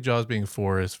feel like Jaws being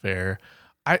 4 is fair.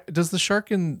 Does the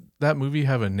shark in that movie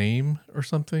have a name or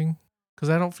something? Because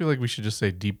I don't feel like we should just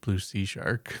say Deep Blue Sea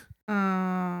Shark.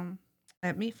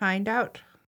 Let me find out.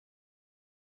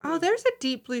 Oh, there's a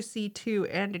Deep Blue Sea 2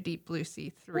 and a Deep Blue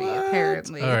Sea 3,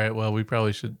 apparently. All right, well, we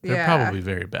probably should. They're probably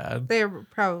very bad. They're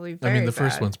probably very bad. I mean, the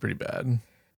first one's pretty bad.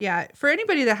 Yeah. For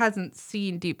anybody that hasn't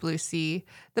seen Deep Blue Sea,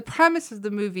 the premise of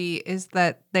the movie is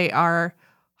that they are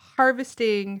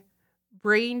harvesting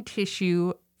brain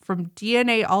tissue from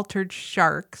DNA-altered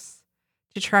sharks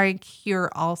to try and cure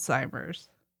Alzheimer's.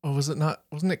 Oh, was it not?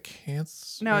 Wasn't it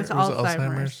cancer? No, it's Or was it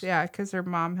Alzheimer's. Yeah, because her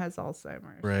mom has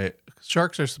Alzheimer's. Right.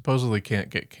 Sharks are supposedly can't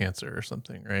get cancer or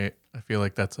something, right? I feel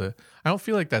like I don't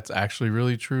feel like that's actually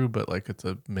really true, but like it's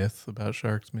a myth about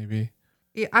sharks, maybe.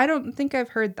 Yeah, I don't think I've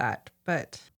heard that,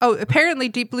 but apparently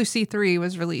Deep Blue Sea 3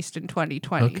 was released in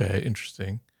 2020. Okay,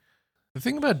 interesting. The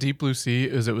thing about Deep Blue Sea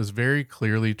is it was very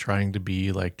clearly trying to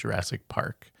be like Jurassic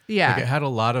Park. Yeah. Like it had a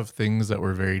lot of things that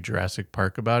were very Jurassic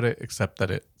Park about it, except that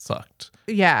it sucked.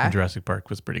 Yeah. And Jurassic Park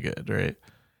was pretty good, right?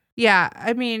 Yeah.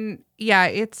 I mean, yeah,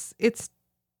 it's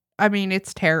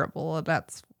terrible.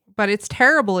 But it's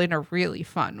terrible in a really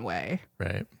fun way.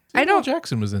 Right. Samuel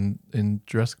Jackson was in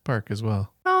Jurassic Park as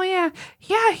well. Oh yeah.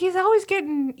 Yeah, he's always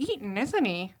getting eaten, isn't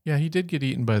he? Yeah, he did get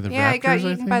eaten by the raptors. Yeah, he got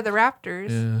eaten by the raptors.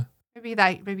 Yeah.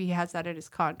 Maybe he has that in his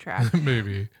contract.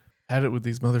 Maybe. Had it with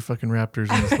these motherfucking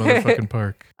raptors in this motherfucking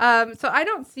park. So I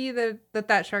don't see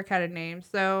that shark had a name.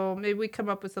 So maybe we come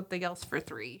up with something else for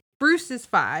 3. Bruce is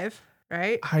 5,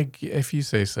 right? If you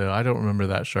say so. I don't remember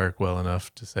that shark well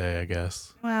enough to say, I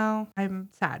guess. Well, I'm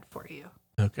sad for you.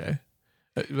 Okay.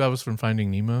 That was from Finding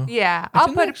Nemo? Yeah.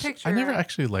 I'll put a picture. I never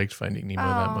actually liked Finding Nemo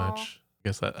that much. I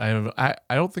guess that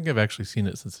I don't think I've actually seen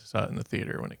it since I saw it in the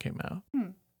theater when it came out.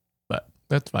 But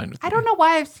that's fine with me. I don't know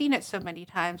why I've seen it so many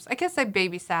times. I guess I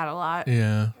babysat a lot.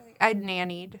 Yeah. I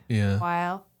nannied a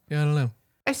while. Yeah, I don't know.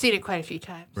 I've seen it quite a few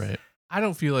times. Right. I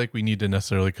don't feel like we need to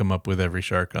necessarily come up with every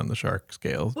shark on the shark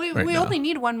scale. We only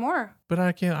need one more. But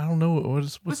I don't know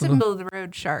what's the middle of the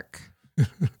road shark.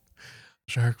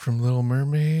 Shark from Little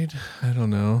Mermaid? I don't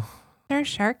know. There's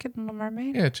a shark in Little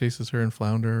Mermaid? Yeah, it chases her and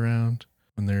Flounder around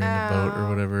when they're in the boat or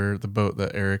whatever. The boat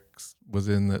that Eric was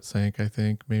in that sank, I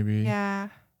think, maybe. Yeah.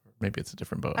 Maybe it's a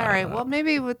different boat. All right. Well,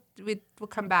 maybe we'll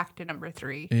come back to number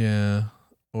 3. Yeah.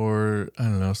 Or, I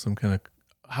don't know, some kind of...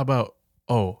 How about...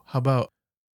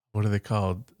 What are they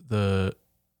called? Those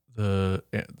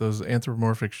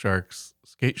anthropomorphic sharks.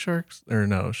 Skate sharks? Or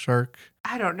no, shark...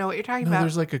 I don't know what you're talking about.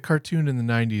 There's like a cartoon in the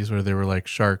 90s where they were like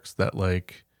sharks that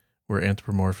like were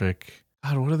anthropomorphic.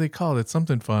 God, what are they called? It's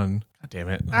something fun. God damn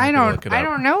it. I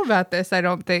don't know about this, I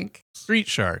don't think. Street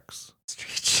sharks.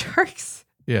 Street sharks?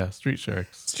 Yeah, street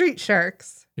sharks. Street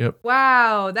sharks. Yep.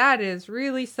 Wow, that is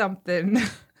really something.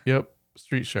 Yep,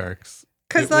 street sharks.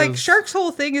 Because sharks'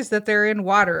 whole thing is that they're in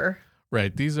water.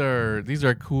 Right. These are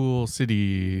cool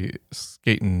city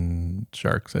skating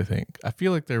sharks, I think. I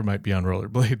feel like there might be on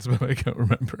rollerblades, but I can't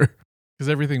remember. Because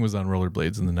everything was on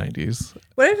rollerblades in the 90s.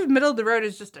 What if the middle of the road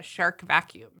is just a shark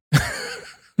vacuum?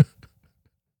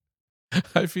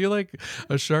 I feel like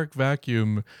a shark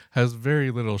vacuum has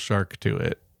very little shark to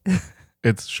it.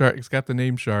 It's shark. It's got the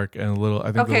name shark and a little.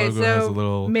 I think the logo has a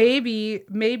little.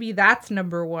 Maybe that's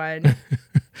number 1.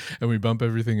 And we bump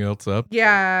everything else up.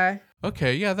 Yeah.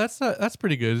 Okay. Yeah, that's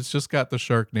pretty good. It's just got the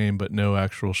shark name, but no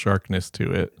actual sharkness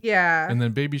to it. Yeah. And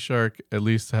then Baby Shark at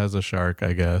least has a shark,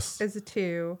 I guess. Is a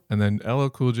 2. And then LL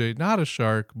Cool J, not a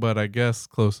shark, but I guess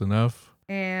close enough.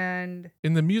 And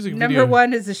in the music video, number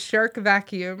 1 is a shark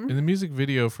vacuum. In the music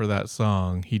video for that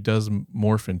song, he does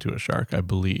morph into a shark, I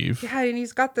believe. Yeah, and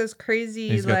he's got those crazy.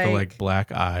 He's got the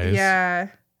black eyes. Yeah,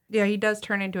 he does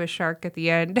turn into a shark at the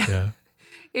end. Yeah.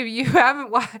 If you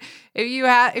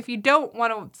don't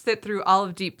want to sit through all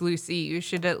of Deep Blue Sea, you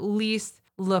should at least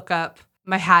look up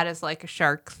 "My Hat Is Like a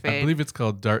Shark's Fin." I believe it's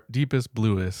called Deepest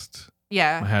Bluest.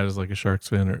 Yeah. My hat is like a shark's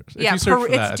fin. Or yeah,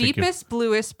 it's deepest,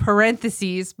 bluest,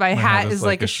 parentheses, my hat is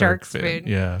like a shark's fin.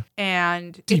 Yeah.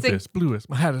 And deepest, bluest,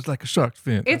 my hat is like a shark's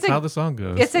fin. That's how the song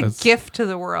goes. It's a gift to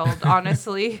the world,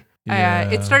 honestly. Yeah.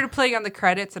 It started playing on the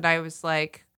credits and I was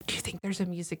like, do you think there's a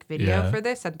music video for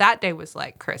this? And that day was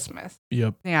like Christmas.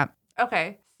 Yep. Yeah.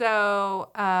 Okay. So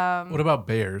what about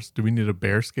bears? Do we need a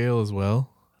bear scale as well?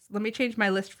 Let me change my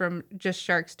list from just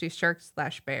sharks to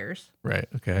sharks/bears. Right.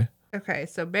 Okay. Okay,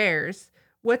 so bears.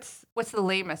 What's the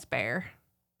lamest bear?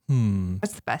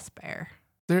 What's the best bear?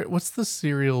 What's the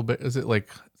cereal bear? Is it like,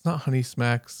 it's not Honey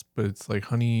Smacks, but it's like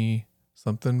Honey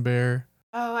something bear?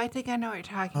 Oh, I think I know what you're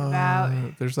talking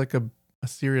about. There's like a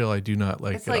cereal I do not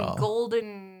like it's at like all.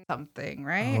 Golden something,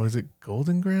 right? Oh, is it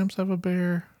Golden Grams have a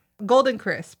bear? Golden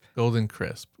Crisp. Golden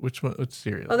Crisp. Which one? Which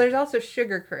cereal? Oh, there's also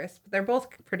Sugar Crisp. They're both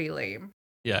pretty lame.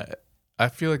 Yeah. I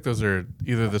feel like those are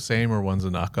either the same or one's a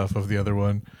knockoff of the other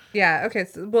one. Yeah, okay.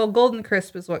 So, Golden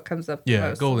Crisp is what comes up the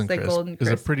most. Golden Crisp is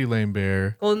a pretty lame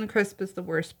bear. Golden Crisp is the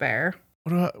worst bear.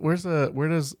 I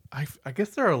guess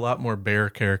there are a lot more bear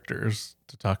characters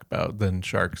to talk about than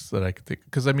sharks that I could think.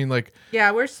 Because I mean, like...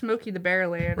 Yeah, where's Smokey the Bear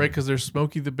land? Right, because there's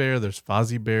Smokey the Bear, there's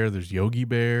Fozzie Bear, there's Yogi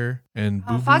Bear, and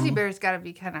Boo Boo. Fozzie Bear's got to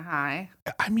be kind of high.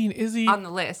 I mean, is he... On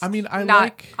the list. I mean,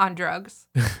 Not on drugs.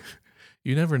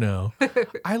 You never know.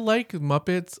 I like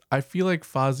Muppets. I feel like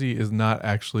Fozzie is not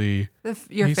actually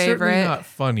Your he's favorite. certainly not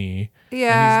funny.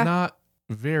 Yeah. And he's not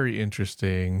very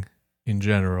interesting in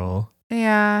general.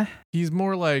 Yeah. He's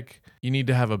more like, you need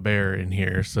to have a bear in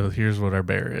here, so here's what our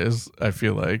bear is. I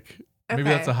feel like maybe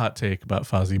that's a hot take about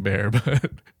Fozzie Bear,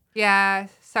 but yeah.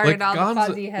 Sorry to all the Gonzo,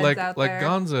 Fozzie heads out like there.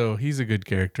 Gonzo, he's a good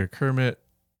character. Kermit,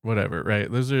 whatever, right?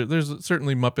 There's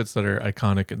certainly Muppets that are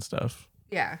iconic and stuff.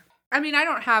 Yeah. I mean, I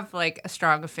don't have like a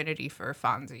strong affinity for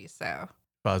Fonzie, so.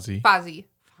 Fozzie. Fonzie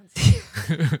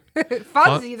the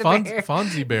bear.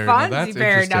 Fonzie Bear. Fonzie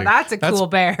Bear. Now that's a cool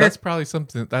bear. That's probably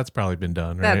something that's probably been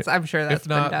done, right? I'm sure that's if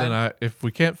not, been done. then if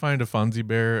we can't find a Fonzie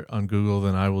Bear on Google,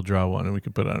 then I will draw one and we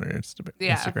can put it on our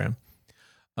Instagram.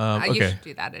 Okay. You should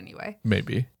do that anyway.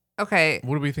 Maybe. Okay.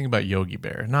 What do we think about Yogi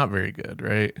Bear? Not very good,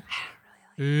 right? I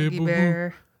don't really like Yogi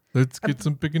Bear. Let's get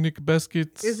some picnic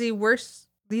baskets. Is he worse?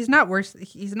 He's not worse.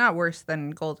 He's not worse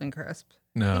than Golden Crisp.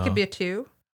 No. He could be a 2.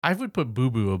 I would put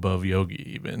Boo Boo above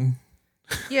Yogi even.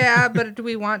 Yeah, but do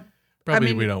we want?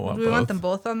 Probably we don't want both. Do we want them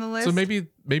both on the list? So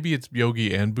maybe it's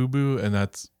Yogi and Boo Boo, and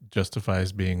that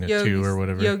justifies being a 2 or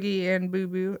whatever. Yogi and Boo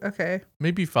Boo. Okay.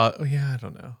 Maybe I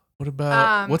don't know. What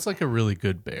about what's like a really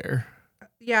good bear?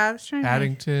 Yeah, I was trying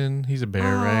Paddington. He's a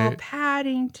bear, right?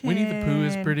 Paddington. Winnie the Pooh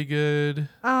is pretty good.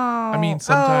 Oh. I mean,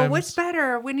 sometimes. Oh, what's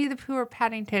better, Winnie the Pooh or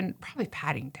Paddington? Probably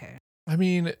Paddington. I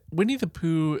mean, Winnie the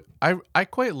Pooh, I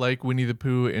quite like Winnie the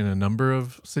Pooh in a number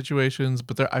of situations,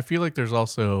 but I feel like there's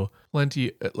also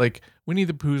plenty, like Winnie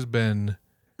the Pooh's been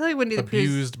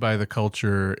abused by the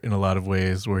culture in a lot of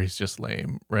ways where he's just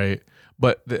lame, right?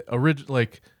 But the original,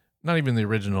 like, not even the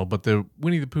original, but the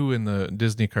Winnie the Pooh in the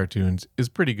Disney cartoons is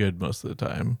pretty good most of the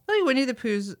time. I think Winnie the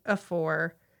Pooh's a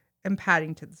 4 and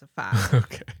Paddington's a 5.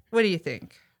 Okay. What do you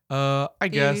think? I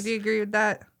guess. Do you agree with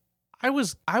that? I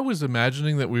was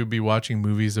imagining that we would be watching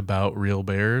movies about real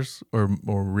bears or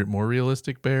more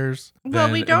realistic bears.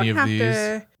 Well, we don't have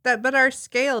these. but our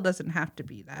scale doesn't have to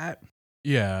be that.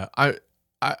 Yeah,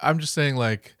 I'm just saying,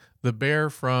 like, the bear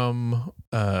from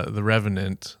The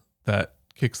Revenant that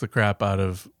kicks the crap out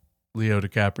of Leo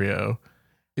DiCaprio.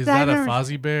 Is that a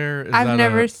Fozzie Bear? I've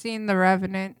never seen The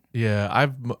Revenant. Yeah, I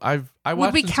watched.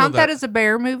 Would we count that as a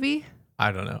bear movie?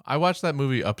 I don't know. I watched that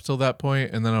movie up till that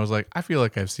point, and then I was like, I feel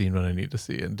like I've seen what I need to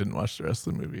see, and didn't watch the rest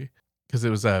of the movie because it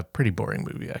was a pretty boring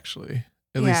movie, actually.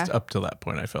 At least up to that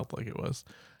point, I felt like it was.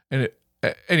 And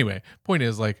anyway, point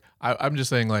is, like, I'm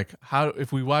just saying, like,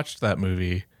 if we watched that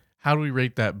movie, how do we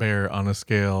rate that bear on a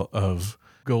scale of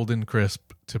Golden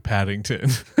Crisp to Paddington?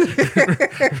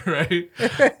 Right?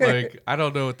 Like, I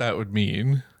don't know what that would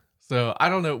mean. So I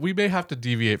don't know. We may have to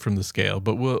deviate from the scale,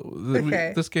 but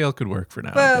the scale could work for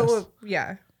now. Well,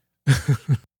 yeah.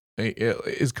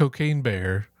 Is Cocaine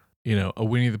Bear, a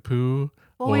Winnie the Pooh?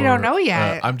 Well, we don't know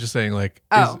yet. I'm just saying, like,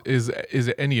 is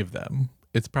it any of them?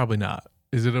 It's probably not.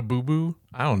 Is it a Boo Boo?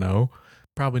 I don't know.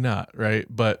 Probably not, right?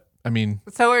 But I mean,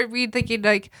 so are we thinking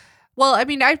like? Well, I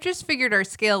mean, I've just figured our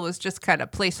scale was just kind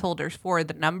of placeholders for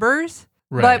the numbers.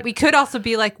 Right. But we could also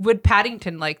be like, would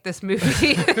Paddington like this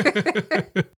movie?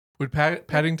 Would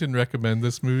Paddington recommend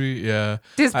this movie? Yeah.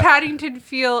 Does Paddington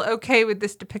feel okay with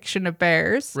this depiction of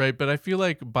bears? Right, but I feel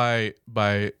like by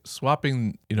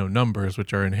swapping, numbers,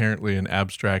 which are inherently an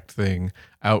abstract thing,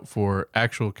 out for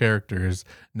actual characters,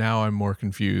 now I'm more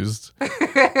confused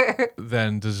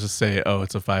than to just say, oh,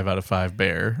 it's a 5 out of 5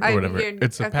 bear or whatever.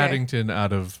 It's a Paddington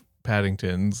out of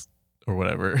Paddingtons or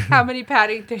whatever. How many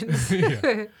Paddingtons?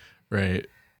 Yeah. Right.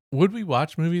 Would we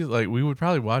watch movies? Like, we would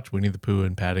probably watch Winnie the Pooh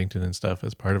and Paddington and stuff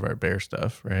as part of our bear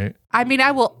stuff, right? I mean,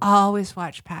 I will always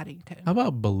watch Paddington. How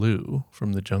about Baloo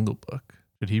from The Jungle Book?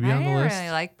 Should he be on the list? I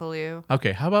really like Baloo.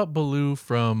 Okay, how about Baloo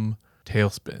from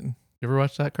Tailspin? You ever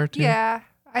watch that cartoon? Yeah.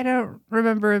 I don't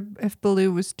remember if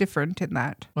Baloo was different in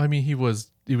that. Well, I mean, he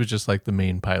was just like the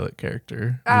main pilot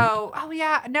character. Oh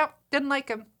yeah. No, didn't like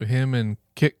him. Him and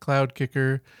Cloud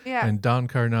Kicker. Yeah. And Don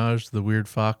Carnage, the weird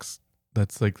fox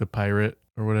that's like the pirate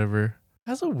or whatever.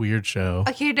 That's a weird show.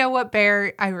 You know what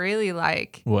bear I really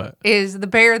like? What? Is the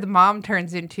bear the mom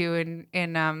turns into in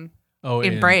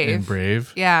Brave. In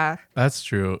Brave? Yeah. That's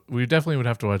true. We definitely would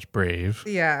have to watch Brave.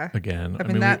 Yeah. Again. I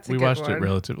mean that's we watched it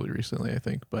relatively recently, I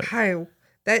think. But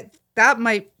that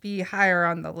might be higher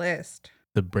on the list.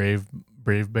 The Brave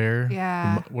Bear?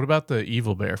 Yeah. What about the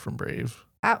evil bear from Brave?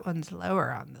 That one's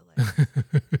lower on the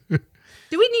list.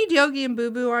 Do we need Yogi and Boo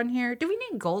Boo on here? Do we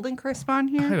need Golden Crisp on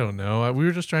here? I don't know. We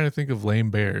were just trying to think of lame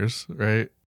bears, right?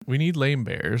 We need lame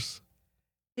bears.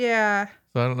 Yeah.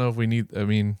 So I don't know if we need,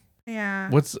 yeah.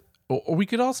 We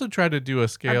could also try to do a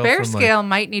scale. Our bear scale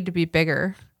might need to be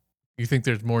bigger. You think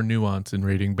there's more nuance in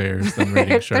rating bears than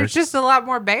rating sharks? There's just a lot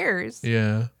more bears.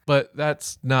 Yeah, but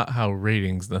that's not how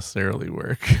ratings necessarily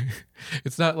work.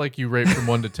 It's not like you rate from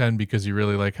 1 to 10 because you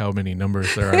really like how many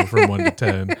numbers there are from 1 to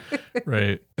 10,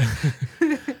 right?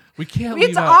 We can't leave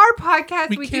It's out, our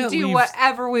podcast. We can do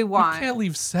whatever we want. We can't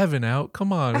leave 7 out.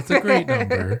 Come on, it's a great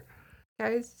number.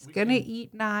 Guys, it's gonna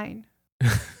eat 9.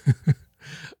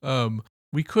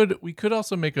 We could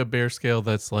also make a bear scale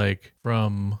that's like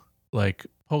from like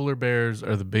polar bears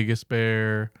are the biggest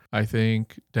bear, I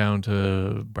think, down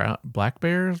to black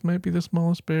bears might be the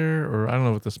smallest bear, or I don't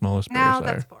know what the smallest bears are.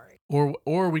 That's boring.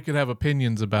 Or we could have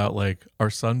opinions about like, are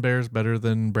sun bears better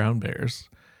than brown bears?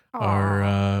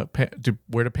 Or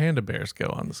where do panda bears go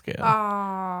on the scale?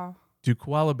 Aww. Do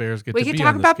koala bears get we to be could talk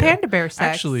on the about scale? panda bear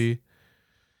sex.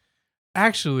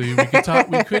 Actually, we could talk.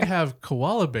 We could have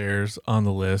koala bears on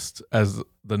the list as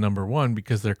the number 1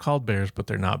 because they're called bears, but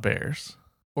they're not bears.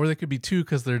 Or they could be 2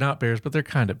 because they're not bears, but they're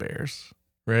kind of bears,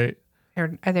 right?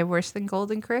 Are they worse than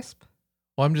Golden Crisp?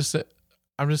 Well, I'm just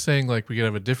saying, like, we could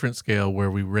have a different scale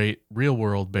where we rate real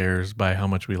world bears by how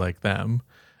much we like them.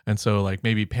 And so, like,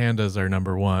 maybe pandas are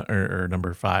number 1 or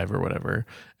number 5 or whatever.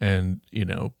 And, you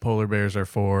know, polar bears are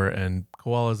 4 and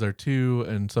koalas are 2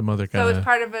 and some other kind of... So as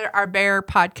part of our bear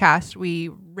podcast, we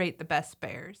rate the best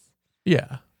bears.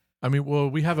 Yeah. I mean, well,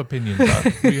 we have opinions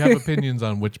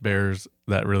on which bears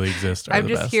that really exist are I'm the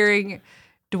just best. hearing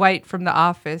Dwight from The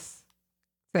Office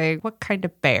saying, what kind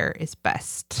of bear is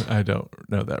best? I don't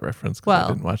know that reference because I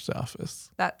didn't watch The Office.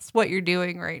 That's what you're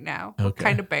doing right now. Okay. What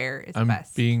kind of bear is I'm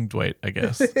best? being Dwight, I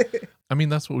guess. I mean,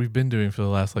 that's what we've been doing for the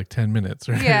last like 10 minutes,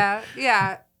 right?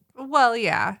 Yeah. Well,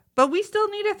 yeah. But we still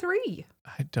need a 3.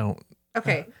 I don't.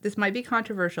 Okay. This might be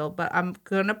controversial, but I'm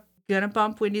gonna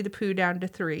bump Winnie the Pooh down to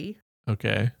 3.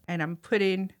 Okay. And I'm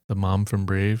putting the mom from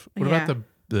Brave. What about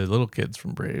the little kids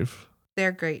from Brave?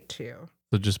 They're great too.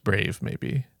 So just Brave,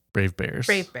 maybe. Brave Bears.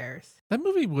 Brave Bears. That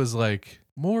movie was like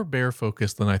more bear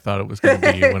focused than I thought it was going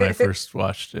to be when I first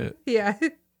watched it. Yeah.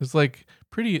 It's like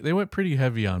they went pretty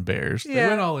heavy on bears. Yeah. They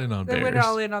went all in on bears. They went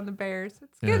all in on the bears.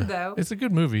 It's good though. It's a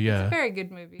good movie, yeah. It's a very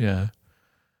good movie. Yeah.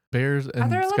 Bears and Are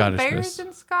there a lot of Scottishness. bears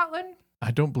in Scotland? I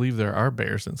don't believe there are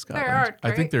bears in Scotland. There aren't, I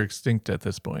think right? they're extinct at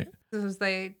this point. Because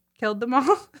they killed them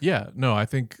all? Yeah, no, I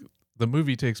think the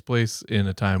movie takes place in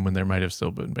a time when there might have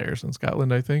still been bears in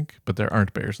Scotland, I think. But there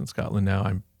aren't bears in Scotland now,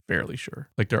 I'm fairly sure.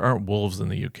 Like there aren't wolves in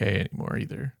the UK anymore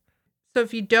either. So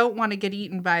if you don't want to get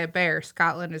eaten by a bear,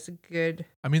 Scotland is a good...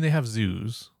 I mean, they have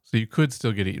zoos, so you could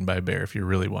still get eaten by a bear if you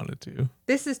really wanted to.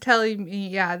 This is telling me,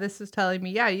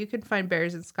 you can find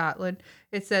bears in Scotland.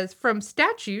 It says, from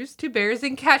statues to bears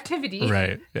in captivity.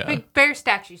 Right, yeah. But bear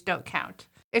statues don't count.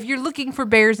 If you're looking for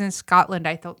bears in Scotland,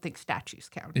 I don't think statues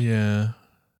count. Yeah.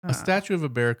 A statue of a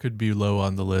bear could be low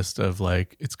on the list of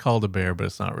like, it's called a bear, but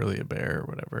it's not really a bear or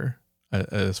whatever,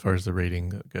 as far as the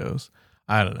rating goes.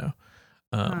 I don't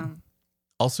know.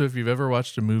 Also, if you've ever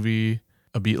watched a movie,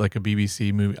 like a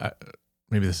BBC movie,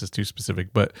 maybe this is too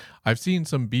specific, but I've seen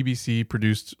some BBC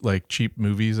produced like cheap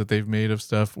movies that they've made of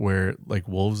stuff where like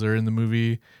wolves are in the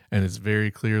movie and it's very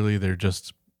clearly they're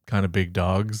just kind of big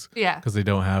dogs. Yeah. Because they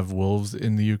don't have wolves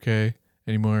in the UK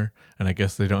anymore. And I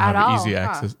guess they don't have easy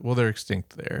access. Well, they're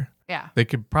extinct there. Yeah. They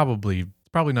could probably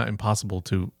not impossible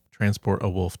to transport a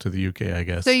wolf to the UK, I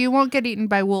guess. So you won't get eaten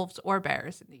by wolves or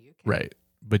bears in the UK. Right.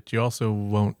 But you also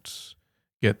won't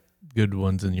get good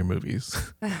ones in your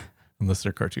movies. Unless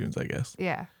they're cartoons, I guess.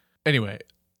 Yeah. Anyway,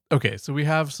 okay, so we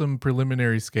have some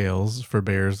preliminary scales for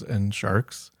bears and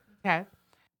sharks. Okay.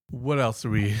 What else do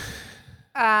we...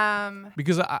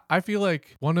 Because I feel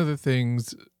like one of the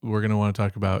things we're going to want to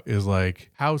talk about is like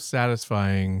how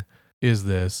satisfying is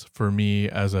this for me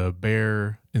as a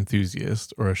bear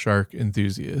enthusiast or a shark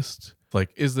enthusiast?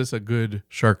 Like, is this a good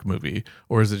shark movie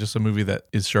or is it just a movie that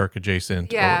is shark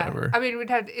adjacent or whatever? I mean,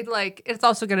 it's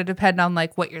also going to depend on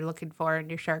like what you're looking for in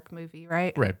your shark movie,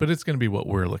 right? Right. But it's going to be what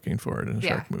we're looking for in a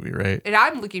shark movie, right? And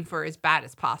I'm looking for as bad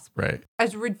as possible. Right.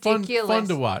 As ridiculous. Fun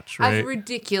to watch, right? As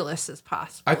ridiculous as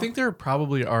possible. I think there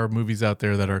probably are movies out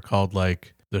there that are called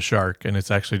like The Shark, and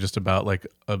it's actually just about like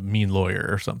a mean lawyer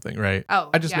or something, right? Oh,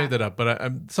 I just made that up,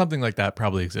 but something like that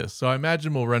probably exists. So I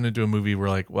imagine we'll run into a movie where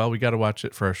like, well, we got to watch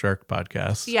it for our shark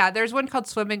podcast. Yeah, there's one called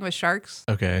Swimming with Sharks.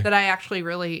 Okay. That I actually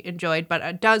really enjoyed, but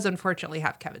it does unfortunately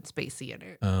have Kevin Spacey in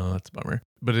it. Oh, that's a bummer.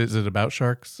 But is it about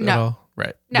sharks No. at all?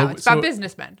 Right. No, it's about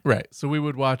businessmen. Right. So we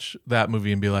would watch that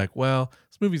movie and be like, well,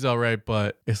 this movie's all right,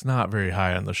 but it's not very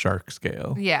high on the shark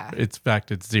scale. Yeah. In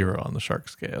fact, it's 0 on the shark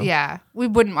scale. Yeah. We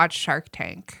wouldn't watch Shark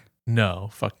Tank. No,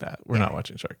 fuck that. We're not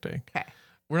watching Shark Tank. Okay.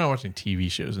 We're not watching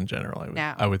TV shows in general,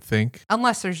 No. I would think.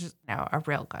 Unless there's a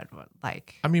real good one.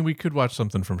 Like, I mean, we could watch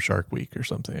something from Shark Week or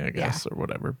something, I guess, or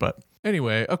whatever. But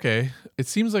anyway, okay. It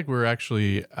seems like we're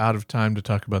actually out of time to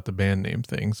talk about the band name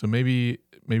thing. So maybe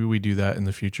we do that in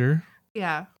the future.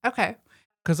 Yeah. Okay.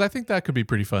 Because I think that could be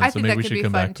pretty fun. I So think maybe that we could should be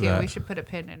come fun back to too. that. We should put a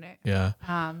pin in it. Yeah.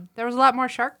 There was a lot more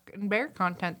shark and bear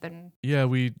content than. Yeah,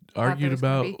 we argued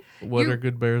about what are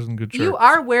good bears and good sharks. You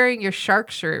are wearing your shark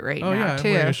shirt right now, yeah, too.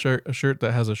 I'm wearing a shirt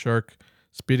that has a shark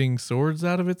spitting swords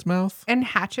out of its mouth. And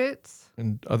hatchets.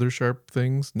 And other sharp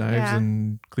things, knives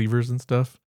and cleavers and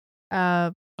stuff.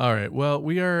 All right. Well,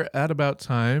 we are at about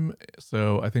time,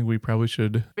 so I think we probably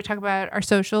should talk about our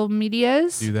social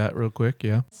medias. Do that real quick,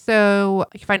 yeah. So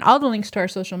you can find all the links to our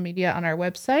social media on our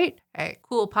website at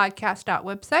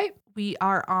coolpodcast.website. We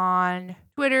are on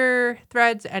Twitter,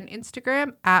 Threads, and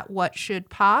Instagram at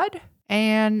WhatShouldPod.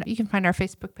 And you can find our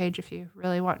Facebook page if you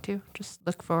really want to. Just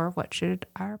look for What Should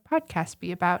Our Podcast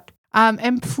Be About.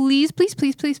 And please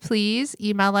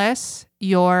email us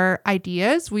your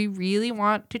ideas. We really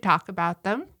want to talk about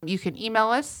them. You can email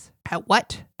us at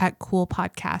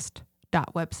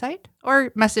coolpodcast.website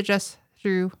or message us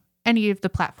through any of the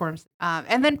platforms.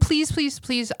 And then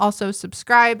please also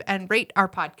subscribe and rate our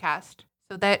podcast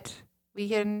so that we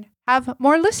can have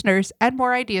more listeners and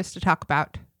more ideas to talk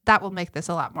about. That will make this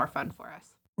a lot more fun for us.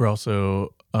 We're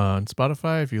also on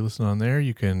Spotify. If you listen on there,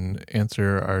 you can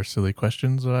answer our silly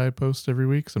questions that I post every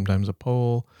week. Sometimes a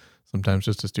poll, sometimes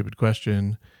just a stupid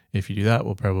question. If you do that,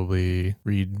 we'll probably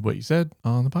read what you said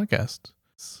on the podcast.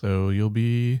 So you'll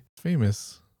be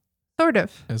famous. Sort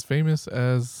of. As famous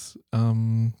as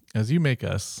you make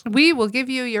us. We will give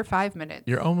you your 5 minutes.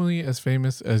 You're only as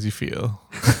famous as you feel.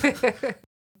 Should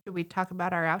we talk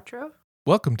about our outro?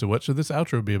 Welcome to What Should This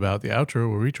Outro Be About? The outro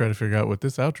where we try to figure out what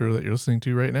this outro that you're listening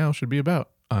to right now should be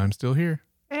about. I'm still here.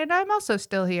 And I'm also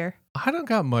still here. I don't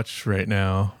got much right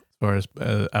now as far as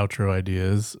outro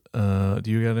ideas. Do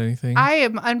you got anything? I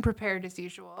am unprepared as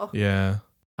usual. Yeah.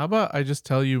 How about I just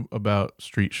tell you about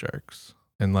Street Sharks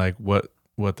and like what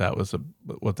that was,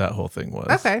 what that whole thing was.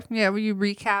 Okay. Yeah. Will you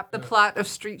recap the plot of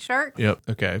Street Sharks? Yep.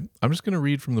 Okay. I'm just going to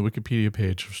read from the Wikipedia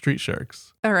page of Street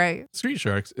Sharks. All right. Street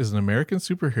Sharks is an American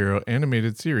superhero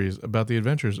animated series about the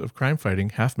adventures of crime-fighting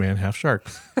half-man,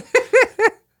 half-sharks.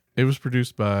 It was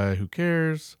produced by Who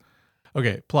Cares?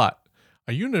 Okay, plot.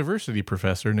 A university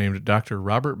professor named Dr.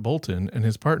 Robert Bolton and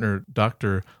his partner,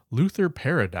 Dr. Luther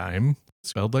Paradigm,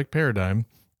 spelled like paradigm,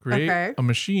 create a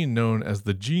machine known as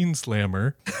the Gene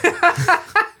Slammer,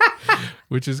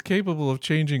 which is capable of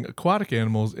changing aquatic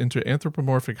animals into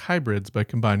anthropomorphic hybrids by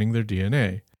combining their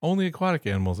DNA. Only aquatic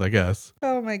animals, I guess.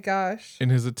 Oh my gosh. In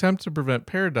his attempt to prevent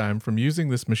Paradigm from using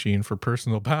this machine for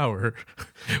personal power,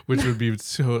 which would be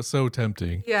so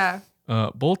tempting. Yeah.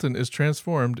 Bolton is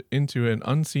transformed into an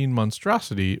unseen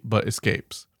monstrosity, but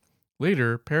escapes.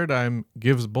 Later, Paradigm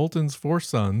gives Bolton's 4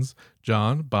 sons,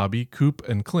 John, Bobby, Coop,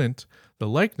 and Clint, the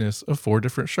likeness of 4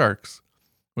 different sharks.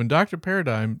 When Dr.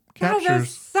 Paradigm captures... Yeah,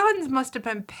 those sons must have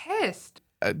been pissed.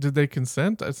 Did they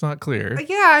consent? It's not clear.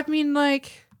 Yeah, I mean,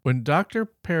 like... When Dr.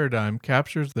 Paradigm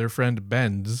captures their friend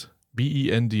Benz,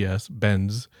 B-E-N-D-S,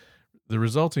 Benz, the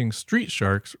resulting street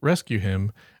sharks rescue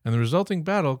him, and the resulting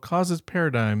battle causes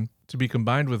Paradigm to be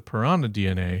combined with piranha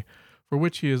DNA, for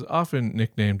which he is often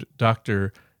nicknamed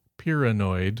Dr.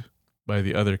 Piranoid by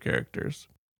the other characters.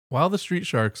 While the street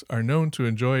sharks are known to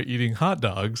enjoy eating hot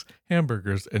dogs,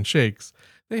 hamburgers, and shakes,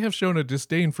 they have shown a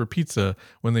disdain for pizza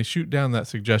when they shoot down that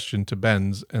suggestion to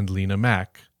Benz and Lena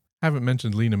Mack. I haven't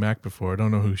mentioned Lena Mack before. I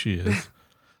don't know who she is.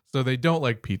 So they don't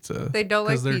like pizza. They don't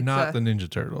like pizza. Because they're not the Ninja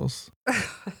Turtles.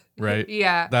 Right?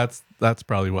 Yeah. That's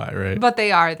probably why, right? But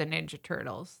they are the Ninja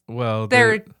Turtles. Well,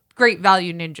 they're great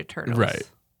value Ninja Turtles.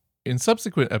 Right. In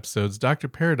subsequent episodes, Dr.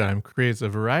 Paradigm creates a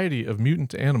variety of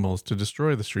mutant animals to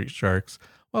destroy the street sharks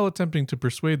while attempting to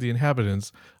persuade the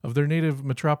inhabitants of their native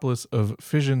metropolis of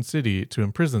Fission City to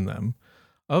imprison them.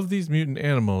 Of these mutant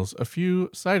animals, a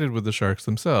few sided with the sharks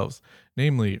themselves,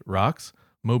 namely Rox,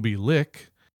 Moby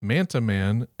Lick, Manta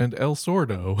Man, and El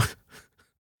Sordo.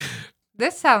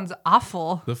 This sounds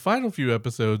awful. The final few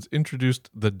episodes introduced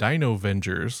the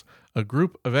Dino-Vengers, a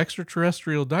group of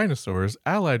extraterrestrial dinosaurs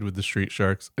allied with the street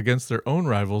sharks against their own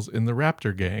rivals in the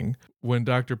Raptor Gang. When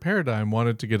Dr. Paradigm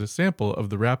wanted to get a sample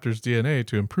of the raptor's DNA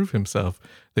to improve himself,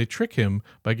 they trick him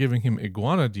by giving him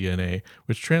iguana DNA,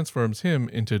 which transforms him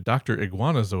into Dr.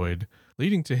 Iguanazoid,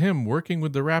 leading to him working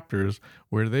with the raptors,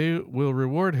 where they will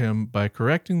reward him by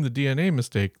correcting the DNA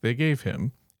mistake they gave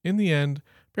him. In the end,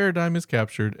 Paradigm is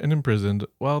captured and imprisoned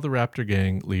while the Raptor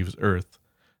Gang leaves Earth.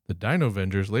 The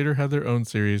Dino-Vengers later had their own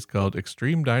series called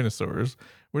Extreme Dinosaurs,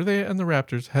 where they and the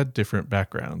Raptors had different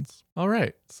backgrounds. All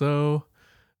right, so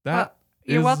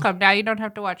You're welcome. Now you don't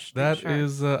have to watch Street That Sharks.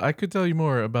 is, I could tell you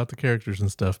more about the characters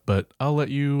and stuff, but I'll let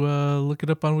you look it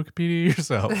up on Wikipedia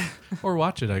yourself. Or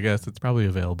watch it, I guess. It's probably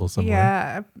available somewhere.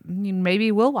 Yeah, I mean,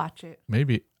 maybe we'll watch it.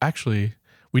 Maybe. Actually,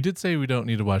 we did say we don't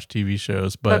need to watch TV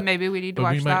shows, but maybe we need to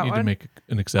watch that one. We might need to make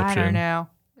an exception. I don't know.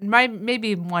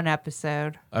 Maybe one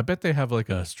episode. I bet they have like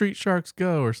a Street Sharks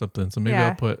Go or something, so maybe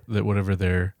I'll put that whatever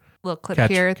their little clip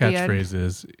here at the end. Catchphrase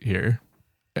is here.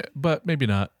 But maybe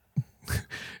not.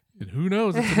 Who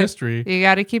knows? It's a mystery. You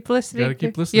got to keep listening. You got to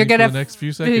keep listening for the next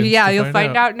few seconds. Yeah, you'll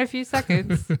find out in a few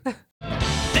seconds. They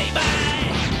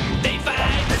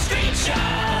fight the Street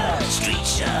Sharks. Street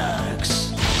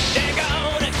Sharks. They're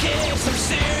gonna kick some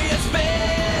serious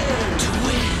men to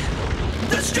win.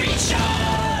 The Street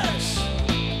Sharks.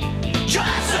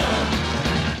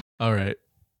 Awesome. All right.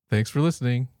 Thanks for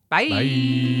listening. Bye.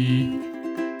 Bye.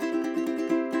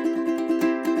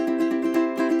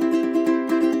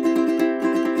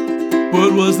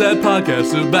 What was that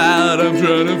podcast about? I'm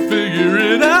trying to figure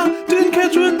it out. Didn't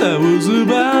catch what that was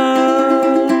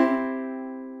about.